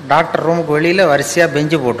 டாக்டர் ரூமுக்கு வெளியில் வரிசையாக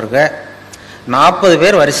பெஞ்சு போட்டிருக்கு. 40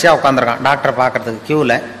 பேர் வரிசையாக உட்காந்துருக்கான் டாக்டரை பார்க்குறதுக்கு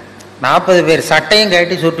க்யூவில். 40 பேர் சட்டையும்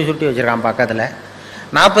கட்டி சுருட்டி சுருட்டி வச்சுருக்கான் பக்கத்தில்.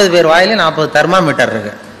 40 பேர் வாயிலையும் 40 தெர்மாமீட்டர்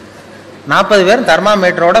இருக்குது. 40 பேர்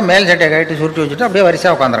தெர்மாமீட்டரோட மேல் சட்டையை கட்டி சுருட்டி வச்சுட்டு அப்படியே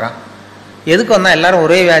வரிசையாக உட்காந்துருக்கான். எதுக்கு வந்தால் எல்லோரும்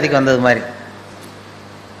ஒரே வியாதிக்கு வந்தது மாதிரி.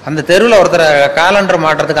 அந்த தெருவில் ஒருத்தர் காலண்டர்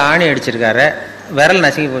மாட்டுறதுக்கு ஆணி அடிச்சிருக்காரு, விரல்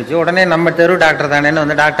நசுக்கி போச்சு. உடனே நம்ம தெரு டாக்டர் தானேன்னு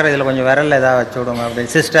வந்து, டாக்டர் இதில் கொஞ்சம் விரல் ஏதாவது வச்சு விடுங்க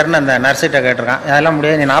அப்படின்னு சிஸ்டர்னு அந்த நர்ஸிட்ட கேட்டிருக்கான். அதெல்லாம்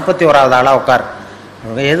முடியாது, நீ 41வது ஆளாக உட்கார்.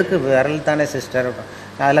 எதுக்கு? விரல் தானே சிஸ்டர்,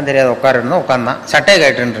 அதெல்லாம் தெரியாது, உட்காருன்னு உட்காந்தான். சட்டையை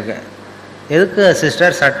கேட்டுருக்கு. எதுக்கு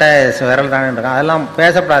சிஸ்டர்? சட்டை விரல் தானே இருக்கான். அதெல்லாம்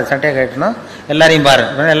பேசப்படாது, சட்டையை கேட்டுணும் எல்லாரையும் பாரு,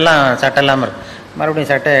 எல்லாம் சட்டை இல்லாமல் இருக்கு.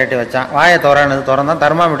 மறுபடியும் சட்டையை ஏட்டி வச்சான். வாயை திறந்தான்,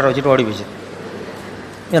 தெர்மாமீட்டரை வச்சுட்டு ஓடி போச்சு.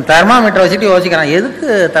 இவன் தெர்மாமீட்டரை வச்சுட்டு யோசிக்கிறான், எதுக்கு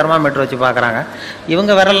தெர்மாமீட்டர் வச்சு பார்க்குறாங்க,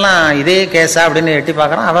 இவங்க விரல்லாம் இதே கேஸா அப்படின்னு எட்டி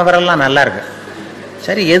பார்க்குறான். அவன் விரல்லாம் நல்லா இருக்கு.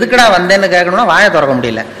 சரி, எதுக்குடா வந்தேன்னு கேட்கணும்னா வாயை திறக்க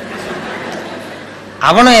முடியல.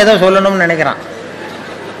 அவனும் ஏதோ சொல்லணும்னு நினைக்கிறான்.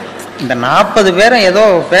 இந்த 40 பேரும் ஏதோ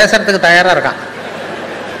பேசுறதுக்கு தயாராக இருக்கான்,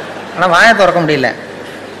 ஆனால் வாயை திறக்க முடியல.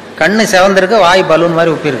 கண்ணு செவந்திருக்கு, வாய் பலூன்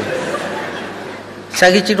மாதிரி உப்பிருக்கு.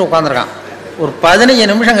 சகிச்சுட்டு உட்காந்துருக்கான். ஒரு 15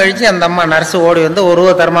 நிமிஷம் கழித்து அந்த அம்மா நர்ஸு ஓடி வந்து ஒரு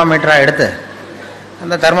தெர்மாமீட்டராக எடுத்து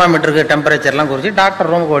அந்த தெர்மாமீட்டருக்கு டெம்பரேச்சர்லாம் குறித்து டாக்டர்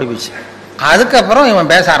ரூமுக்கு ஓடி போச்சு. அதுக்கப்புறம் இவன்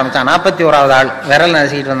பேச ஆரம்பித்தான். 41வது ஆள் விரல்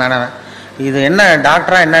நசுக்கிட்டு வந்தானே. இது என்ன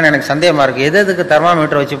டாக்டராக என்னன்னு எனக்கு சந்தேகமாக இருக்குது, எதுக்கு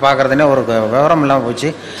தெர்மாமீட்டர் வச்சு பார்க்குறதுனே ஒரு விவரம் இல்லாமல் போச்சு.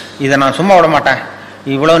 இதை நான் சும்மா விட மாட்டேன்,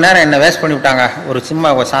 இவ்வளோ நேரம் என்னை வேஸ்ட் பண்ணி விட்டாங்க ஒரு சும்மா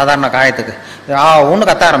ஒரு சாதாரண காயத்துக்கு. ஒன்று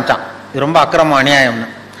கத்த ஆரம்பித்தான், இது ரொம்ப அக்கிரமம் அநியாயம்னு.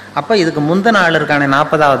 அப்போ இதுக்கு முந்தின ஆள் இருக்கானே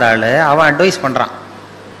 40வது ஆள், அவன் அட்வைஸ் பண்ணுறான்,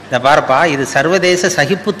 இதை பாருப்பா, இது சர்வதேச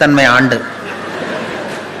சகிப்புத்தன்மை ஆண்டு.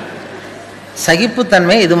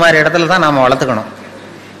 சகிப்புத்தன்மை இது மாதிரி இடத்துல தான் நாம் வளர்த்துக்கணும்.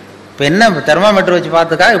 இப்போ என்ன தெர்மாமீட்டர் வச்சு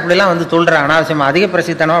பார்த்துக்கா இப்படிலாம் வந்து துள்ளுறான் அனாவசியமாக, அதிக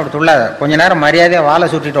பிரசித்தனமாக அப்படி துள்ளாத, கொஞ்ச நேரம் மரியாதையாக வாழை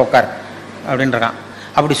சுட்டிட்டு உட்கார் அப்படின்றான்.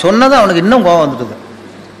 அப்படி சொன்னதும் அவனுக்கு இன்னும் கோவம் வந்துட்டுது.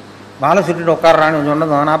 வாழை சுட்டிட்டு உட்காரான்னு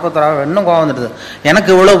சொன்னதும் 41 இன்னும் கோவம் வந்துடுது.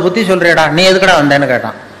 எனக்கு இவ்வளோ புத்தி சொல்றியடா, நீ எதுக்கடா வந்தேன்னு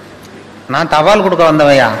கேட்டான். நான் தபால் கொடுக்க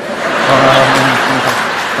வந்தவையா?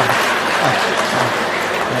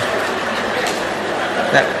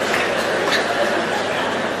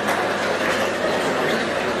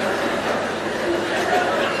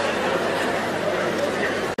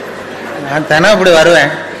 நான் தினம் இப்படி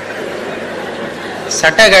வருவேன்,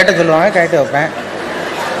 சட்டை கேட்டு சொல்லுவாங்க, கேட்டு வைப்பேன்,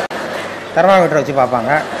 தெர்மாமீட்டர் வச்சு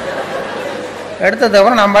பார்ப்பாங்க.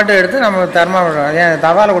 எடுத்ததுக்கப்புறம் நம்ம பாட்டு எடுத்து நம்ம தெர்மாமீட்டர் ஏன்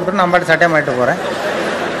தபாலை கொடுத்துட்டு நம்ம பாட்டு சட்டையை மாட்டிட்டு போகிறேன்.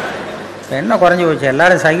 இப்போ என்ன குறைஞ்சி போச்சு,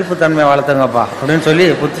 எல்லோரும் சகிப்புத்தன்மை வளர்த்துங்கப்பா அப்படின்னு சொல்லி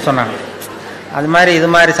புத்தி சொன்னாங்க. அது மாதிரி இது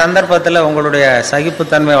மாதிரி சந்தர்ப்பத்தில் உங்களுடைய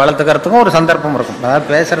சகிப்புத்தன்மை வளர்த்துக்கிறதுக்கும் ஒரு சந்தர்ப்பம் இருக்கும். அதாவது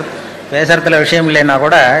பேசுகிறதுல விஷயம் இல்லைன்னா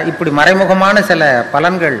கூட இப்படி மறைமுகமான சில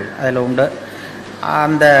பலன்கள் அதில் உண்டு.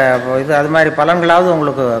 அந்த இது அது மாதிரி பலன்களாவது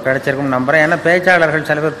உங்களுக்கு கிடைச்சிருக்கும்னு நம்புகிறேன். ஏன்னா பேச்சாளர்கள்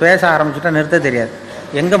சில பேர் பேச ஆரம்பிச்சுட்டா நிறுத்த தெரியாது,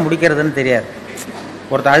 எங்கே முடிக்கிறதுன்னு தெரியாது.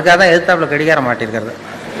 ஒருத்தர் அதுக்காக தான் எதிர்த்தாப்பில் கடிகார மாட்டிருக்கிறது.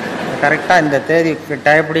 கரெக்டாக இந்த தேதி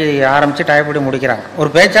டயப்படி ஆரம்பித்து டயப்படி முடிக்கிறாங்க. ஒரு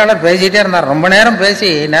பேச்சாளர் பேசிகிட்டே இருந்தார், ரொம்ப நேரம்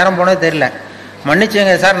பேசி நேரம் போனதே தெரியல.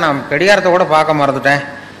 மன்னிச்சுங்க சார், நான் கடிகாரத்தை கூட பார்க்க மறந்துட்டேன்,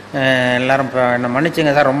 எல்லோரும் என்ன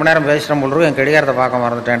மன்னிச்சுங்க சார், ரொம்ப நேரம் பேசுகிறேன் போல் என் கடிகாரத்தை பார்க்க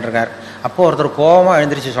மறந்துட்டேன் இருக்கார். அப்போது ஒருத்தர் கோபமாக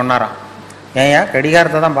எழுந்திரிச்சு சொன்னாராம், ஏயா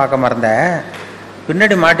கடிகாரத்தை தான் பார்க்க மறந்தேன்,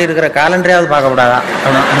 பின்னாடி மாட்டியிருக்கிற காலண்டரையாவது பார்க்கக்கூடாதா?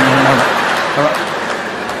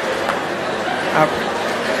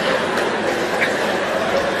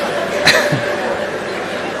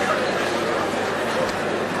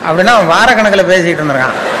 அப்படின்னா அவன் வாரக்கணக்கில் பேசிக்கிட்டு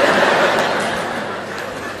இருந்திருக்கான்.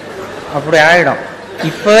 அப்படி ஆகிடும்.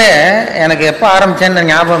 இப்போவே எனக்கு எப்போ ஆரம்பித்தேன்னு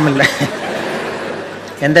ஞாபகம் இல்லை,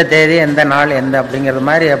 எந்த தேதி எந்த நாள் எந்த அப்படிங்கிறது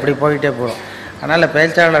மாதிரி அப்படி போயிட்டே போகும். அதனால்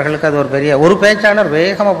பேச்சாளர்களுக்கு அது ஒரு பேச்சாளர்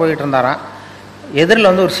வேகமாக போயிட்டு இருந்தாராம். எதிரில்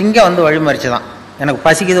வந்து ஒரு சிங்கம் வந்து வழிமறிச்சு தான், எனக்கு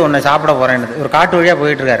பசிக்குது ஒன்று சாப்பிட போகிறேன்னு. ஒரு காட்டு வழியாக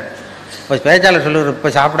போயிட்டுருக்காரு. இப்போ பேச்சாளர் சொல்லுவார், இப்போ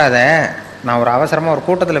சாப்பிடாத, நான் ஒரு அவசரமாக ஒரு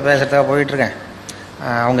கூட்டத்தில் பேசுகிறதுக்காக போயிட்டுருக்கேன்,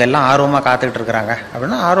 அவங்க எல்லாம் ஆர்வமாக காத்துக்கிட்டு இருக்கிறாங்க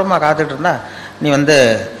அப்படின்னா, ஆர்வமாக காத்துக்கிட்டு இருந்தா நீ வந்து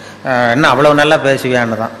என்ன அவ்வளோ நல்லா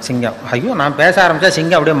பேசுவியான்னு தான் சிங்கம். ஐயோ, நான் பேச ஆரம்பித்தா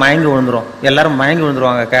சிங்கம் அப்படியே மயங்கி விழுந்துரும், எல்லோரும் மயங்கி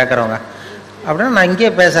விழுந்துருவாங்க கேட்குறவங்க. அப்படின்னா நான்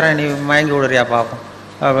இங்கேயே பேசுகிறேன், நீ மயங்கி விடுறியா பார்ப்போம்,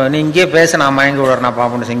 நீ இங்கேயே பேச, நான் மயங்கி விடுறேன் நான்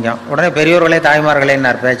பார்ப்போம்னு சிங்கம். உடனே பெரியோர்களே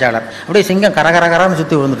தாய்மார்களேன்னார் பேச்சாளர். அப்படியே சிங்கம் கரகரகரான்னு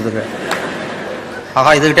சுற்றி விழுந்துட்டுருக்கு.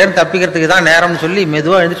 ஆஹா, இதுகிட்டேருந்து தப்பிக்கிறதுக்கு தான் நேரம்னு சொல்லி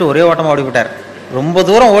மெதுவாக எழுந்துட்டு ஒரே ஓட்டமாக ஓடிவிட்டார். ரொம்ப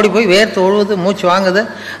தூரம் ஓடி போய் வேர்த்து ஒழுகுது, மூச்சு வாங்குது.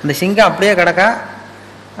 அந்த சிங்கம் அப்படியே கிடக்கா,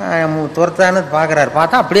 துரத்தான்னு பார்க்குறாரு,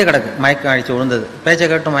 பார்த்தா அப்படியே கிடக்கு, மயக்கம் அடித்து விழுந்தது, பேச்சை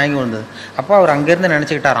கேட்டு மயங்கி விழுந்தது. அப்போ அவர் அங்கேருந்து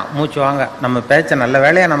நினச்சிக்கிட்டாராம், மூச்சு வாங்க, நம்ம பேச்சை நல்ல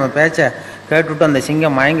வேலையாக நம்ம பேச்சை கேட்டுவிட்டு அந்த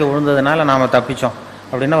சிங்கம் மயங்கி விழுந்ததுனால நாம் தப்பித்தோம்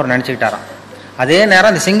அப்படின்னு அவர் நினச்சிக்கிட்டாராம். அதே நேரம்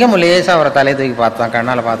அந்த சிங்கம் லேசாக அவரை தலையை தூக்கி பார்த்தான்,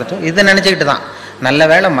 கண்ணால் பார்த்துட்டு இதை நினச்சிக்கிட்டு தான், நல்ல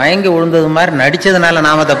வேளை மயங்கி விழுந்தது மாதிரி நடித்ததுனால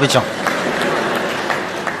நாம் தப்பிச்சோம்,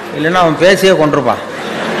 இல்லைன்னா அவன் பேசியே கொண்டிருப்பான்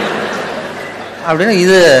அப்படின்னு.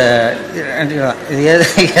 இது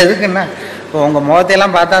எதுக்குன்னா, இப்போ உங்கள்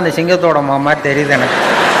முகத்தையெல்லாம் பார்த்தா அந்த சிங்கத்தோட முகம் மாதிரி தெரியுது எனக்கு.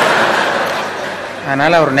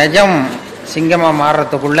 அதனால் அவர் நிஜம் சிங்கமாக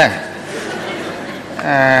மாறுறதுக்குள்ள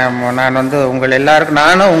நான் உங்கள் எல்லாருக்கும்,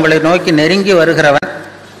 நானும் உங்களை நோக்கி நெருங்கி வருகிறவன்,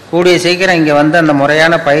 கூடிய சீக்கிரம் இங்கே வந்து அந்த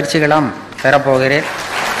முறையான பயிற்சிகளாம் பெறப்போகிறேன்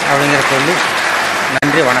அப்படிங்கிற சொல்லி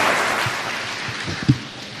நன்றி, வணக்கம்.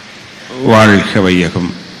 வாழ்க வையகம்.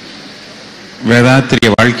 வேதாத்திரிய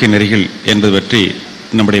வாழ்க்கை நெறிகள் என்பது பற்றி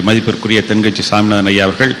நம்முடைய மதிப்பிற்குரிய தென்கட்சி சாமிநாதன் ஐயா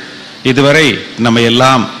அவர்கள் இதுவரை நம்ம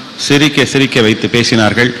எல்லாம் சிரிக்க சிரிக்க வைத்து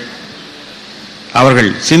பேசினார்கள்.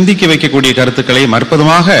 அவர்கள் சிந்திக்க வைக்கக்கூடிய கருத்துக்களை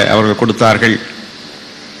அற்புதமாக அவர்கள் கொடுத்தார்கள்.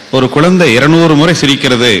 ஒரு குழந்தை 200 முறை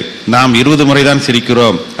சிரிக்கிறது, நாம் 20 முறை தான்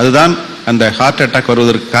சிரிக்கிறோம், அதுதான் அந்த ஹார்ட் அட்டாக்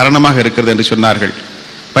வருவதற்கு காரணமாக இருக்கிறது என்று சொன்னார்கள்.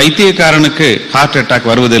 பைத்தியக்காரனுக்கு ஹார்ட் அட்டாக்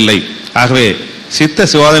வருவதில்லை. ஆகவே சித்த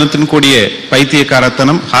சுவாதனத்தின் கூடிய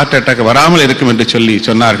பைத்தியக்காரத்தனம் ஹார்ட் அட்டாக் வராமல் இருக்கும் என்று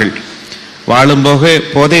சொன்னார்கள். வாழும்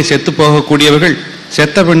போதே செத்து போகக்கூடியவர்கள்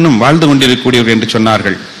செத்த பின்னும் வாழ்ந்து கொண்டிருக்கக்கூடியவர்கள் என்று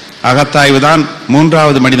சொன்னார்கள். அகத்தாய்வு தான்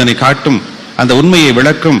 3வது மனிதனை காட்டும், அந்த உண்மையை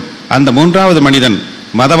விளக்கும். அந்த 3வது மனிதன்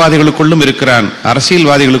மதவாதிகளுக்குள்ளும் இருக்கிறான்,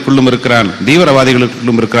 அரசியல்வாதிகளுக்குள்ளும் இருக்கிறான்,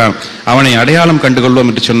 தீவிரவாதிகளுக்குள்ளும் இருக்கிறான். அவனை அடையாளம் கண்டுகொள்வோம்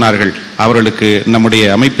என்று சொன்னார்கள். அவர்களுக்கு நம்முடைய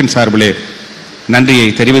அமைப்பின் சார்பிலே நன்றியை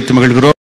தெரிவித்து மகிழ்கிறோம்.